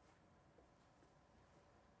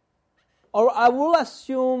 Or I will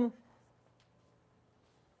assume,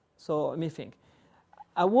 so let me think.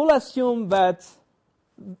 I will assume that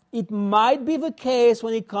it might be the case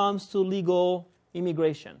when it comes to legal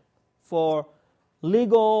immigration. For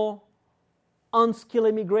legal, unskilled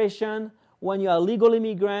immigration, when you are a legal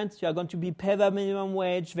immigrant, you are going to be paid a minimum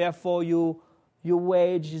wage, therefore your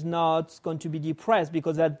wage is not going to be depressed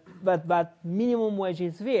because that minimum wage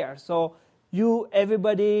is there. So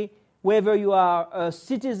everybody, whether you are a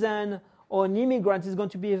citizen or an immigrant, is going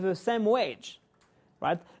to be the same wage.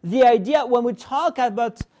 Right? The idea when we talk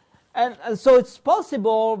about, and so it's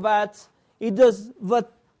possible that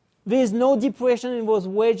there is no depression in those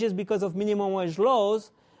wages because of minimum wage laws,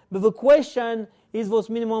 but the question is those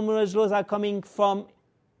minimum wage laws are coming from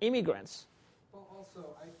immigrants. Well,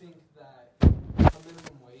 also, I think that a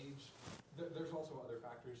minimum wage, there's also other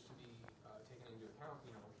factors to be taken into account,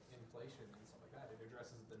 inflation and stuff like that. It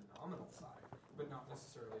addresses the nominal side, but not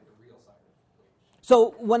necessarily the real side of wage.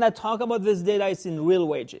 So when I talk about this data, it's in real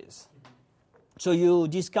wages. So you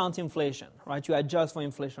discount inflation, right? You adjust for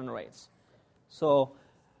inflation rates. So,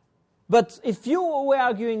 but if you were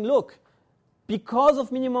arguing, look, because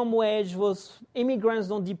of minimum wage, those immigrants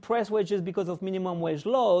don't depress wages because of minimum wage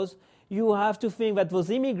laws, you have to think that those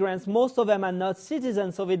immigrants, most of them are not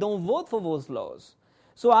citizens, so they don't vote for those laws.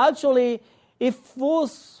 So actually, if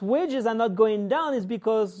those wages are not going down, it's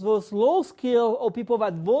because those low skill or people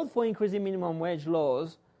that vote for increasing minimum wage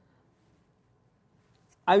laws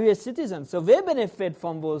are U.S. citizens. So they benefit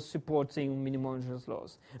from those supporting minimum wage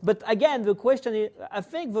laws. But again, the question is, I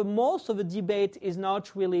think most of the debate is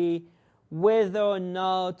not really whether or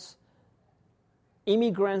not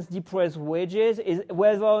immigrants depress wages, is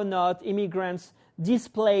whether or not immigrants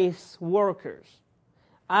displace workers.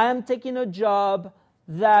 I am taking a job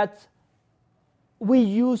that we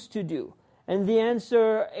used to do. And the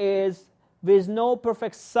answer is there's no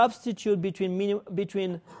perfect substitute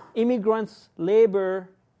between immigrants' labor,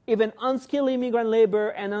 even unskilled immigrant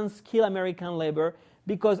labor and unskilled American labor,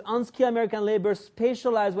 because unskilled American labor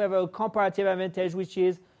specialize, we have a comparative advantage, which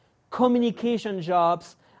is communication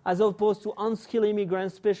jobs as opposed to unskilled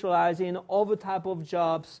immigrants specializing in other type of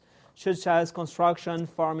jobs such as construction,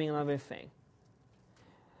 farming, and everything.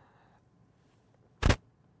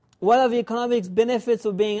 What are the economic benefits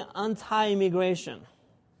of being anti-immigration?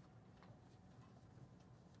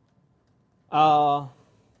 I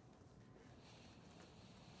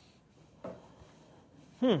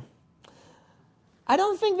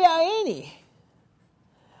don't think there are any.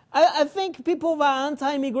 I think people who are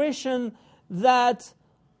anti-immigration that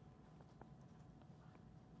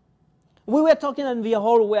we were talking in the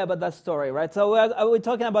hallway about that story, right? So we're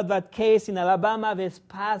talking about that case in Alabama. They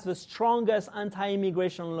passed the strongest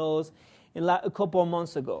anti-immigration laws a couple of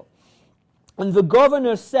months ago. And the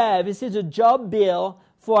governor said this is a job bill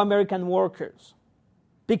for American workers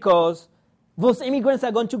because those immigrants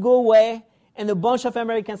are going to go away and a bunch of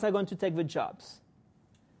Americans are going to take the jobs.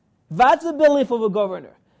 That's the belief of the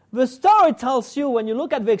governor. The story tells you, when you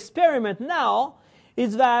look at the experiment now,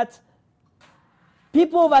 is that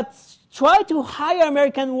people that try to hire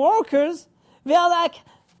American workers, they are like,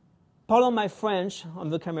 pardon my French on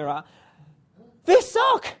the camera, they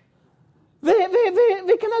suck. They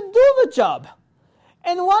cannot do the job.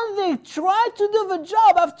 And when they try to do the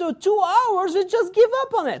job after 2 hours, they just give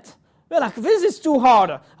up on it. They're like, this is too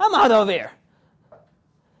hard. I'm out of here.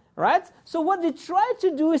 Right? So what they try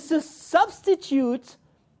to do is to substitute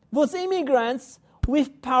those immigrants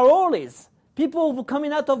with parolees, people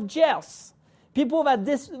coming out of jails, people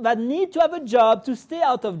that need to have a job to stay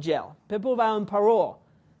out of jail, people that are on parole.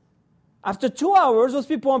 After 2 hours, those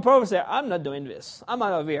people on parole say, I'm not doing this. I'm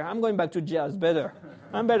out of here. I'm going back to jail. It's better.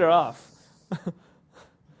 I'm better off.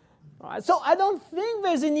 Right? So I don't think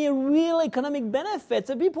there's any real economic benefits.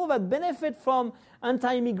 The people that benefit from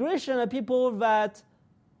anti-immigration are people that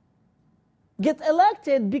get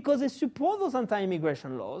elected because they support those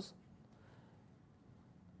anti-immigration laws.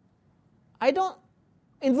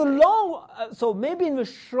 In the long, so maybe in the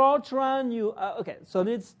short run, so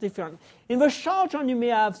it's different. In the short run, you may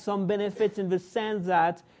have some benefits in the sense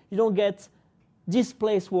that you don't get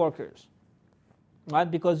displaced workers, right?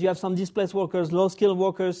 Because you have some displaced workers, low-skilled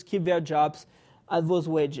workers keep their jobs at those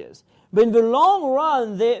wages. But in the long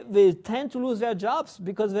run, they tend to lose their jobs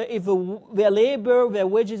because if their labor, their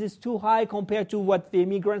wages is too high compared to what the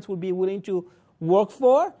immigrants would be willing to work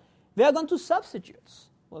for, they are going to substitute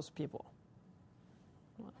those people.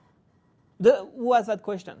 Who has that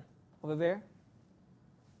question? Over there?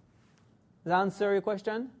 Does that answer your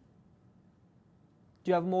question? Do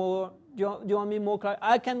you have more? Do you want me more?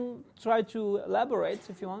 I can try to elaborate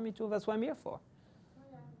if you want me to. That's what I'm here for.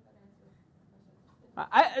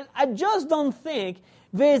 I just don't think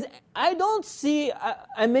I don't see,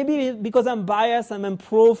 and maybe because I'm biased and I'm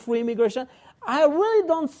pro-free immigration, I really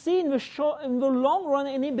don't see in the long run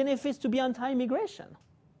any benefits to be anti-immigration.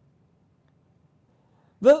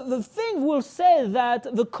 The thing will say that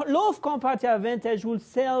the law of comparative advantage will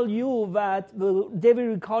tell you that David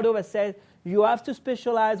Ricardo has said you have to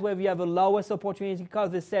specialize where you have the lowest opportunity because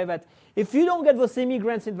they say that if you don't get those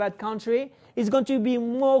immigrants in that country, it's going to be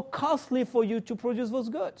more costly for you to produce those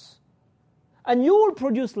goods. And you will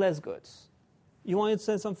produce less goods. You want to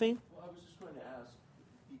say something? Well, I was just going to ask,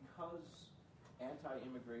 because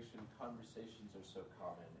anti-immigration conversations are so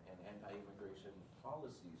common and anti-immigration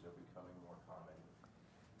policies are becoming more common,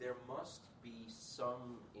 there must be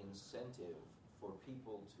some incentive for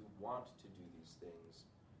people to want to do these things,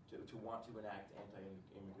 to want to enact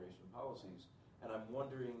anti-immigration policies. And I'm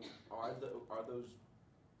wondering, are those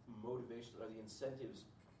motivations, are the incentives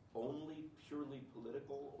only purely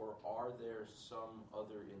political, or are there some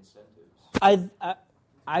other incentives?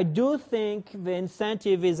 I do think the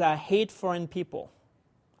incentive is I hate foreign people.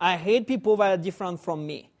 I hate people that are different from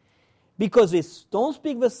me. Because they don't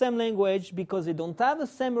speak the same language, because they don't have the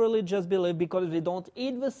same religious belief, because they don't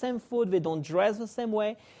eat the same food, they don't dress the same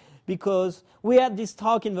way. Because we had this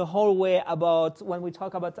talk in the hallway about when we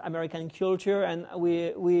talk about American culture, and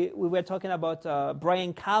we were talking about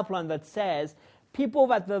Brian Kaplan that says people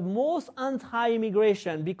that are the most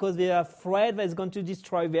anti-immigration because they are afraid that it's going to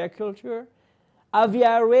destroy their culture are the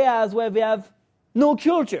areas where they have no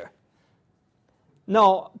culture.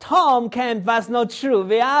 No, Tom Kemp, that's not true.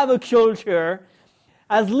 They have a culture.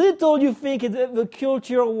 As little you think it's the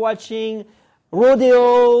culture of watching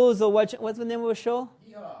rodeos or watching, what's the name of the show?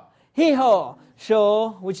 Hee-Haw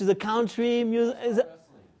show, which is a country music.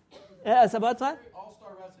 It's about what?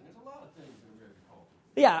 All-star wrestling. There's a lot of things in American culture.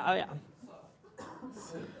 Yeah.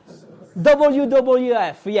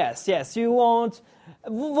 WWF, yes. You want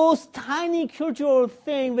those tiny cultural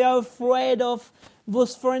things. They are afraid of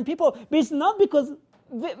those foreign people. But it's not because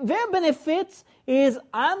their benefit is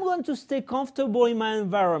I'm going to stay comfortable in my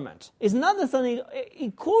environment. It's not necessarily,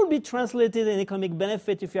 it could be translated in economic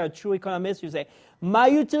benefit if you're a true economist. You say, my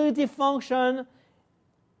utility function,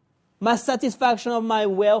 my satisfaction of my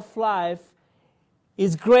wealth life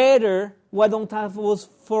is greater when I don't have those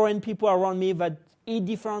foreign people around me that eat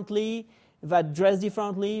differently, that dress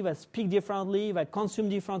differently, that speak differently, that consume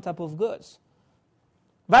different type of goods.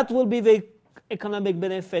 That will be the economic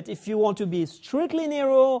benefit. If you want to be strictly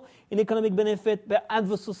narrow in economic benefit, but at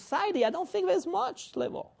the society, I don't think there's much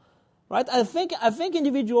level, right? I think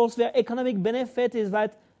individuals, their economic benefit is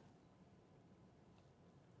that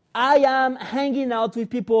I am hanging out with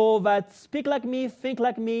people that speak like me, think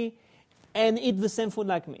like me, and eat the same food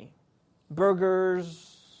like me.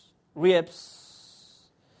 Burgers, ribs,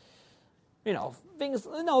 things,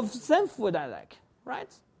 same food I like, right?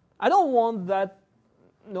 I don't want that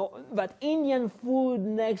Indian food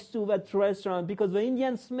next to that restaurant because the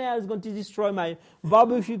Indian smell is going to destroy my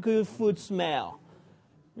barbecue food smell.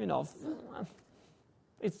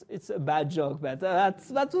 It's a bad joke, but that's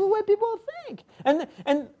the way people think. And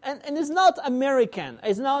it's not American.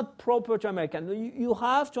 It's not proper to American. You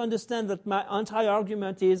have to understand that my entire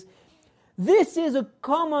argument is this is a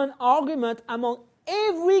common argument among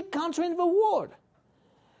every country in the world.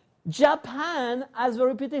 Japan has the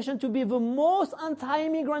reputation to be the most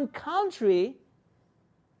anti-immigrant country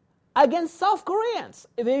against South Koreans.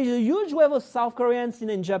 There is a huge wave of South Koreans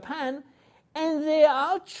in Japan, and they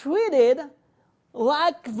are treated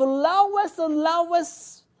like the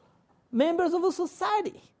lowest members of the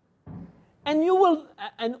society. And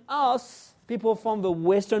us, people from the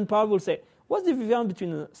Western part, will say, what's the difference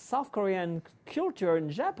between the South Korean culture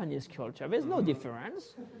and Japanese culture? There's no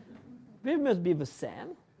difference. They must be the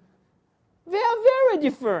same. They are very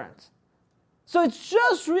different. So it's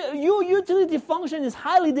just your utility function is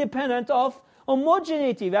highly dependent of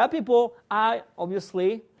homogeneity. There are people, I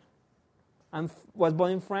was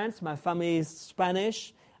born in France, my family is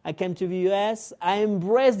Spanish, I came to the US, I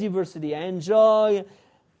embrace diversity, I enjoy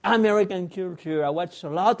American culture, I watch a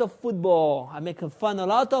lot of football, I make a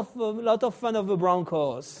lot of fun of the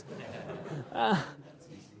Broncos.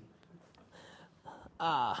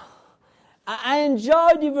 I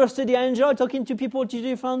enjoy diversity. I enjoy talking to people to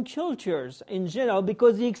different cultures in general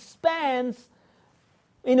because it expands,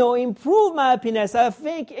 improve my happiness. I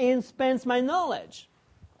think it expands my knowledge.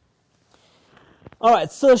 All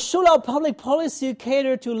right, so should our public policy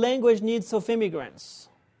cater to language needs of immigrants?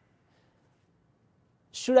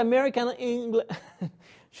 Should American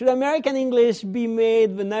English be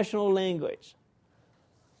made the national language?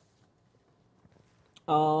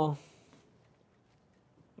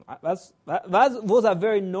 Those are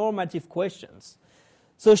very normative questions.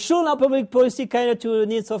 So should our public policy cater to the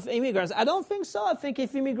needs of immigrants? I don't think so. I think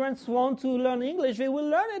if immigrants want to learn English, they will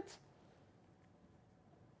learn it.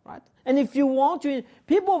 Right? And if you want to,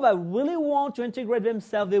 people that really want to integrate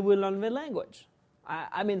themselves, they will learn the language.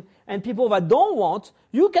 And people that don't want,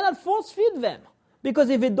 you cannot force feed them. Because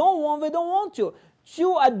if they don't want, they don't want to.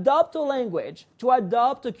 To adopt a language, to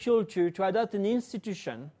adopt a culture, to adopt an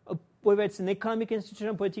institution, whether it's an economic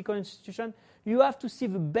institution, political institution, you have to see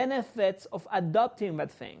the benefits of adopting that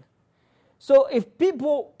thing. So if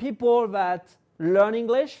people that learn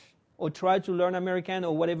English or try to learn American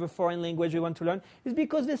or whatever foreign language they want to learn, it's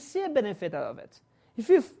because they see a benefit out of it. If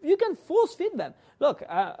you can force feed them. Look,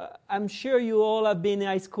 I'm sure you all have been in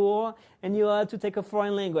high school and you had to take a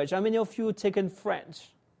foreign language. How many of you have taken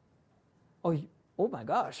French? Oh my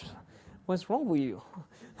gosh, what's wrong with you?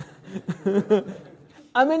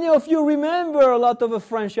 How many of you remember a lot of the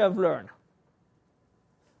French you have learned?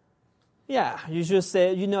 Yeah, you just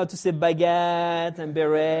say, you know how to say baguette and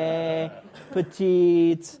beret,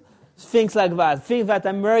 petite, things like that. Things that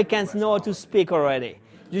Americans know how to speak already.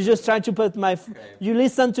 You just try to put you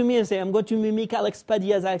listen to me and say, I'm going to mimic Alex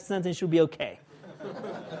Padilla's accent and it should be okay.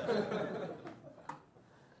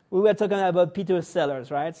 We were talking about Peter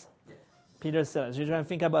Sellers, right? Peter Sellers. You're trying to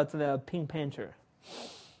think about the Pink Panther.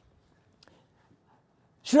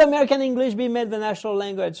 Should American English be made the national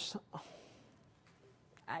language?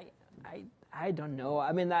 I don't know.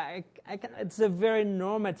 I mean, it's a very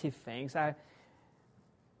normative thing.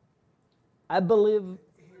 I believe.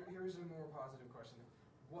 Here's a more positive question.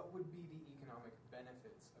 What would be the economic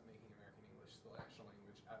benefits of making American English the national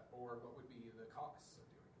language, or what would be the costs of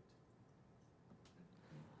doing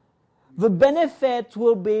it? The benefit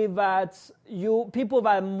will be that people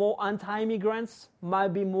that are more anti-immigrants might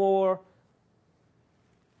be more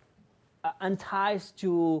enticed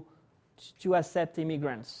to accept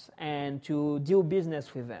immigrants and to do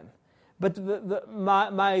business with them. But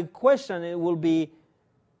my question will be,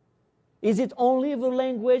 Is it only the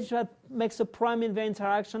language that makes a prime in the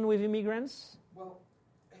interaction with immigrants? Well,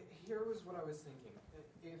 here was what I was thinking.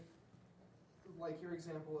 If, like your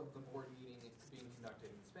example of the board meeting being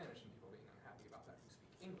conducted in Spanish and people being unhappy about that who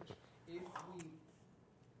speak English,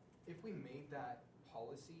 if we made that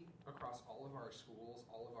policy across all of our schools,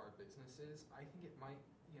 all of our businesses, I think it might,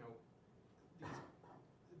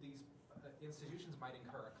 these institutions might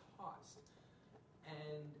incur a cost.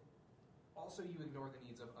 And also you ignore the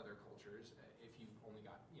needs of other cultures. If you've only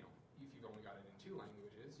got, if you've only got it in 2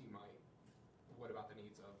 languages, you might, what about the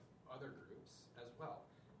needs of other groups as well?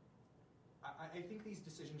 I think these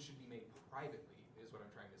decisions should be made privately, is what I'm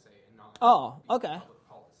trying to say, and not okay. public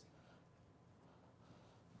policy.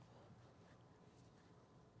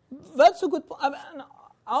 That's a good point. I mean,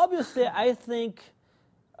 obviously, I think,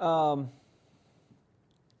 I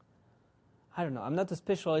don't know, I'm not a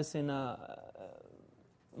specialist in the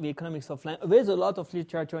economics of language. There's a lot of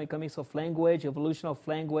literature on economics of language, evolution of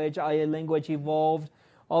language, how a language evolved,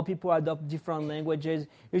 how people adopt different languages.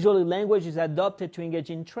 Usually language is adopted to engage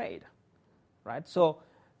in trade, right? So,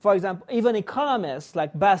 for example, even economists,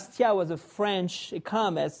 like Bastiat was a French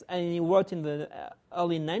economist, and he worked in the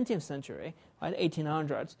early 19th century, right,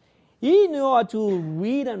 1800s. He knew how to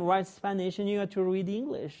read and write Spanish, and he knew how to read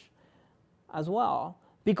English as well.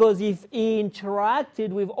 Because if he interacted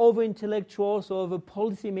with other intellectuals or other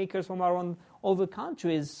policymakers from around other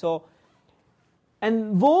countries,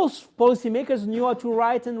 and those policymakers knew how to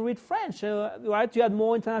write and read French, right? You had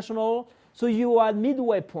more international, so you had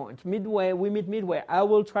midway point. Midway, we meet midway. I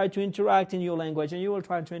will try to interact in your language, and you will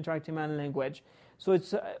try to interact in my language. So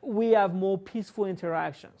we have more peaceful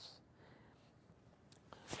interactions.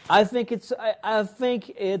 I think it's.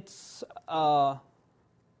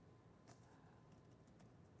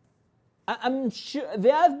 I'm sure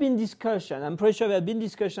there have been discussion. I'm pretty sure there have been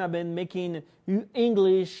discussion about making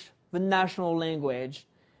English the national language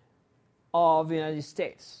of the United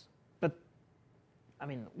States. But, I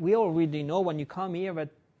mean, we already know when you come here that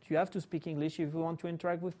you have to speak English if you want to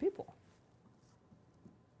interact with people.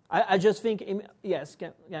 I just think, yes,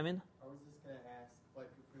 Gavin? I was just going to ask, like,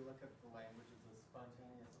 if we look at the language as a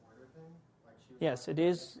spontaneous order thing, like she was yes, it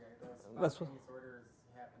is. Spontaneous orders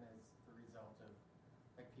happen as the result of,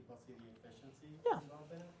 like, people see the efficiency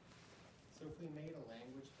involved in it. So if we made a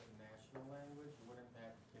language the national language, wouldn't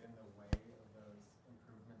that get in the way of those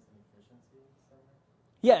improvements in efficiency somehow?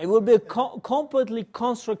 Yeah, it will be completely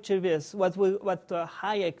constructivist, what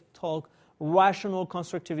Hayek called rational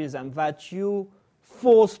constructivism, that you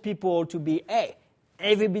force people to be, hey,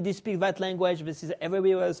 everybody speaks that language, this is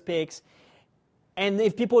everybody speaks, and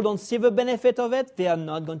if people don't see the benefit of it, they are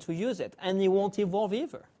not going to use it, and it won't evolve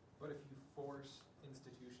either. But if you force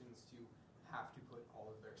institutions to have to put all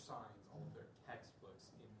of their signs, all of their textbooks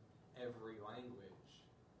in every language,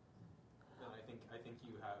 then I think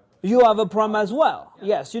you have a problem as well. Yeah.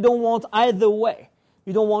 Yes, you don't want either way.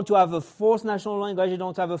 You don't want to have a forced national language. You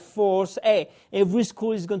don't have a forced, every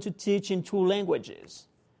school is going to teach in 2 languages.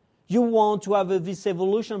 You want to have this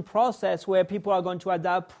evolution process where people are going to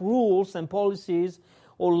adapt rules and policies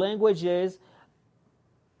or languages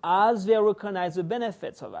as they recognize the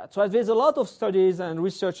benefits of that. So there's a lot of studies and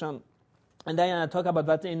research on, and Diana talked about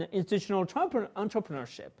that in institutional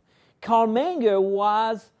entrepreneurship. Karl Menger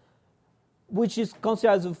which is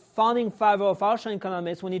considered as the founding father of Austrian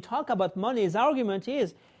economics, when he talks about money, his argument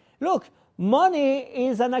is, look, money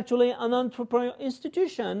is actually an entrepreneurial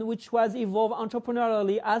institution which was evolved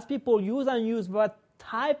entrepreneurially as people use that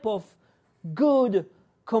type of good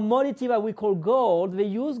commodity that we call gold. They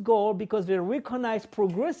use gold because they recognize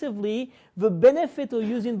progressively the benefit of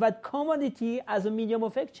using that commodity as a medium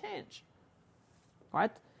of exchange.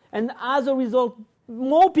 Right? And as a result,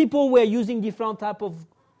 more people were using different type of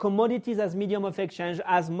commodities as medium of exchange,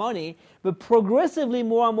 as money, but progressively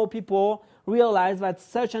more and more people realize that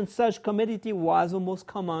such and such commodity was the most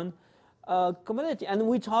common commodity. And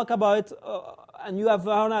we talk about, and you have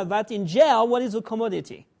heard of that in jail, what is a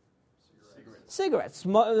commodity? Cigarettes.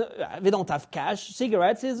 They don't have cash.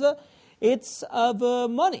 Cigarettes it's the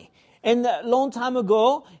money. And a long time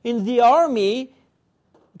ago, in the army,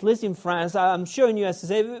 at least in France, I'm sure in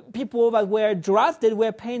USA, people that were drafted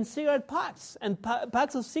were paying cigarette packs, and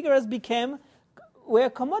packs of cigarettes were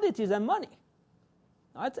commodities and money,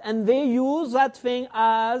 right? And they use that thing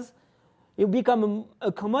as it become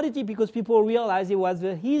a commodity because people realized it was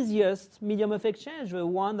the easiest medium of exchange, the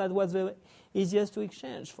one that was the easiest to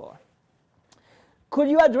exchange for. Could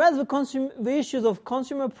you address the issues of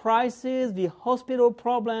consumer prices, the hospital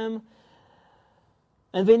problem,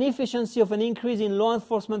 and the inefficiency of an increase in law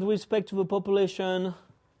enforcement with respect to the population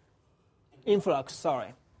influx?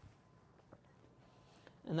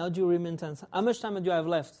 And how do remittance? How much time do you have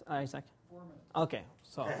left, Isaac? 4 minutes. Okay,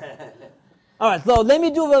 so. All right, so let me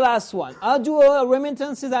do the last one. How do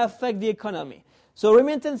remittances affect the economy? So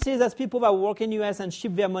remittances, as people that work in the U.S. and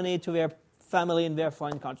ship their money to their family in their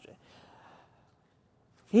foreign country.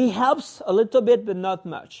 He helps a little bit, but not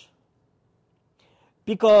much.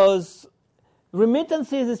 Because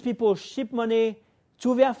remittances is people ship money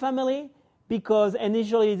to their family, because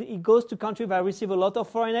initially it goes to countries that receive a lot of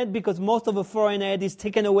foreign aid, because most of the foreign aid is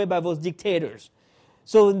taken away by those dictators.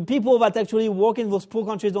 So people that actually work in those poor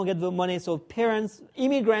countries don't get the money. So parents,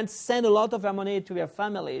 immigrants send a lot of their money to their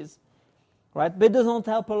families, right? But it doesn't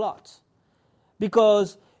help a lot,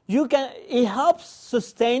 because it helps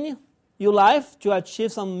sustain your life to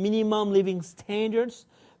achieve some minimum living standards,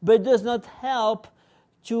 but it does not help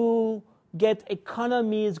to get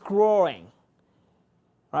economies growing,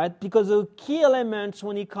 right? Because the key element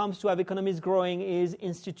when it comes to have economies growing is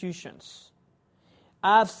institutions.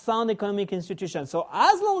 Have sound economic institutions. So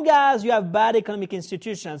as long as you have bad economic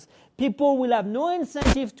institutions, people will have no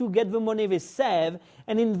incentive to get the money they save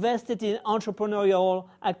and invest it in entrepreneurial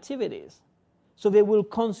activities. So they will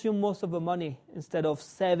consume most of the money instead of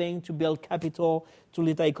saving to build capital to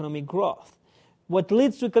lead to economic growth. What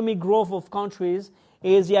leads to economic growth of countries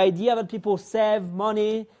is the idea that people save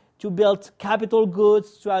money to build capital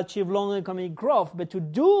goods to achieve long economic growth. But to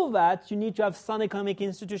do that, you need to have sound economic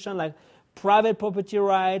institutions like private property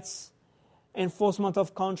rights, enforcement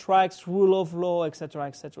of contracts, rule of law, etc.,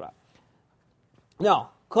 etc. Now,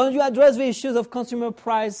 can you address the issues of consumer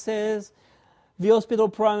prices, the hospital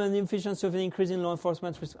problem, and the efficiency of the increase in law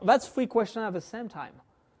enforcement? That's 3 questions at the same time.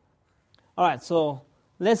 All right, so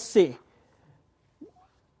let's see.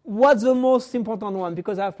 What's the most important one?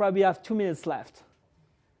 Because I probably have 2 minutes left.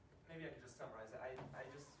 Maybe I could just summarize it. I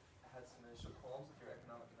just had some initial qualms with your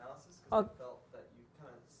economic analysis because I felt that you kind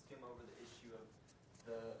of skim over the issue of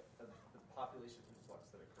the population influx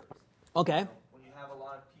that occurs. Okay. When you have a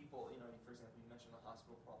lot of people, for example, you mentioned the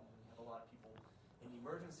hospital problem. When you have a lot of people in the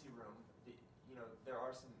emergency room, there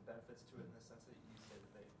are some benefits to it in the sense that you say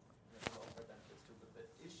that there are welfare benefits to it. But the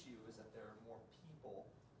issue is that there are more people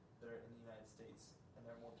that are in the United States, and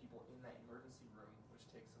there are more people in that emergency room, which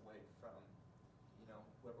takes away from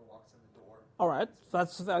whoever walks in the door. All right.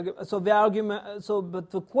 That's so the argument.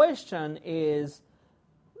 But the question is,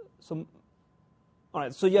 all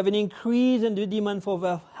right. So you have an increase in the demand for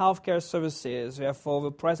the healthcare services. Therefore,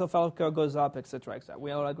 the price of healthcare goes up, etc., etc.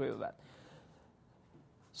 We all agree with that.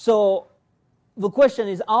 So the question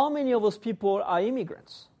is, how many of those people are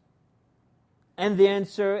immigrants? And the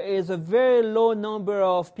answer is a very low number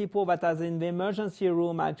of people that are in the emergency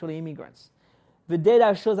room are actually immigrants. The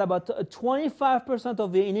data shows about 25%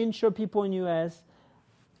 of the uninsured people in the U.S.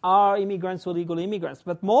 are immigrants or legal immigrants.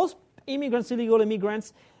 But most immigrants, illegal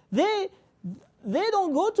immigrants, they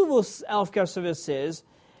don't go to those healthcare services,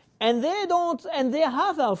 and they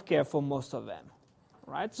have healthcare for most of them,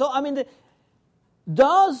 right? So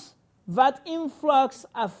does that influx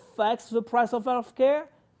affect the price of healthcare?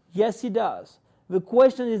 Yes, it does. The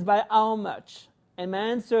question is by how much? And my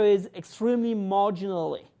answer is extremely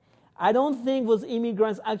marginally. I don't think those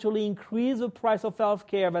immigrants actually increase the price of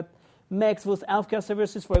healthcare that makes those healthcare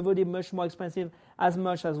services for everybody much more expensive as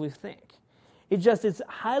much as we think. It's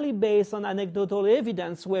highly based on anecdotal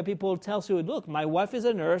evidence where people tell you, look, my wife is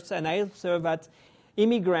a nurse and I observed that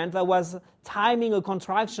immigrant that was timing a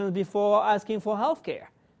contraction before asking for healthcare,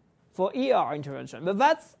 for ER intervention. But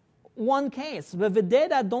that's one case. But the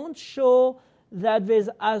data don't show that there's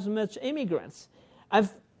as much immigrants.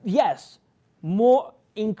 Yes, more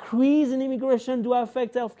increase in immigration do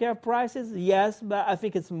affect healthcare prices? Yes, but I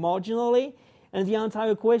think it's marginally. And the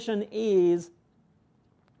entire question is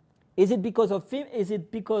it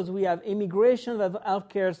because we have immigration that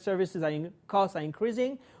healthcare services costs are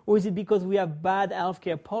increasing, or is it because we have bad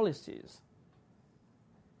healthcare policies?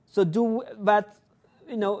 So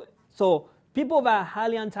so people that are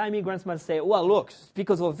highly anti-immigrants might say, well, look, it's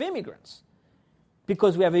because of immigrants.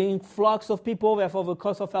 Because we have an influx of people, therefore the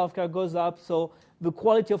cost of healthcare goes up, so the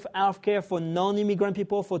quality of healthcare for non-immigrant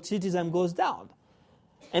people, for citizens, goes down.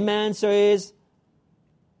 And my answer is,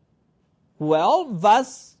 well,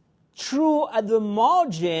 that's true at the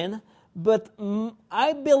margin, but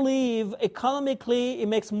I believe economically it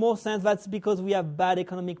makes more sense that's because we have bad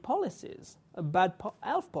economic policies, a bad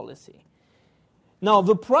health policy. Now,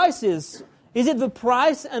 the prices, is it the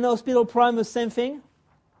price and hospital problem the same thing?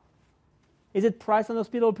 Is it price and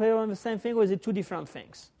hospital problem the same thing, or is it 2 different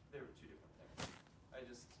things? They were 2 different things. I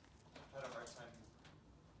just had a hard time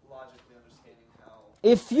logically understanding how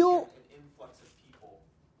an influx of people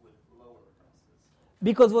would lower prices.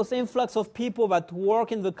 Because those influx of people that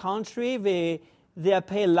work in the country, they they are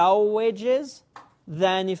paid lower wages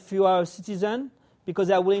than if you are a citizen because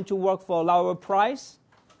they are willing to work for a lower price.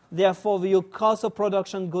 Therefore, your cost of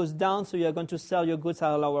production goes down, so you're going to sell your goods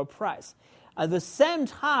at a lower price. At the same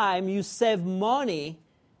time, you save money.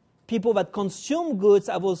 People that consume goods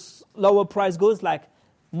at those lower price goods like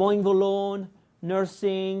mowing the lawn,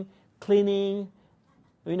 nursing, cleaning,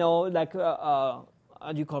 like, how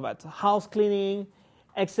do you call that, house cleaning,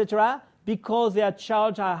 etc., because they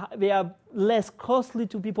are less costly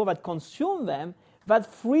to people that consume them, that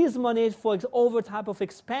frees money for other type of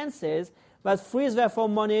expenses, that frees therefore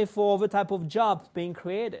money for other type of jobs being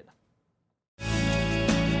created.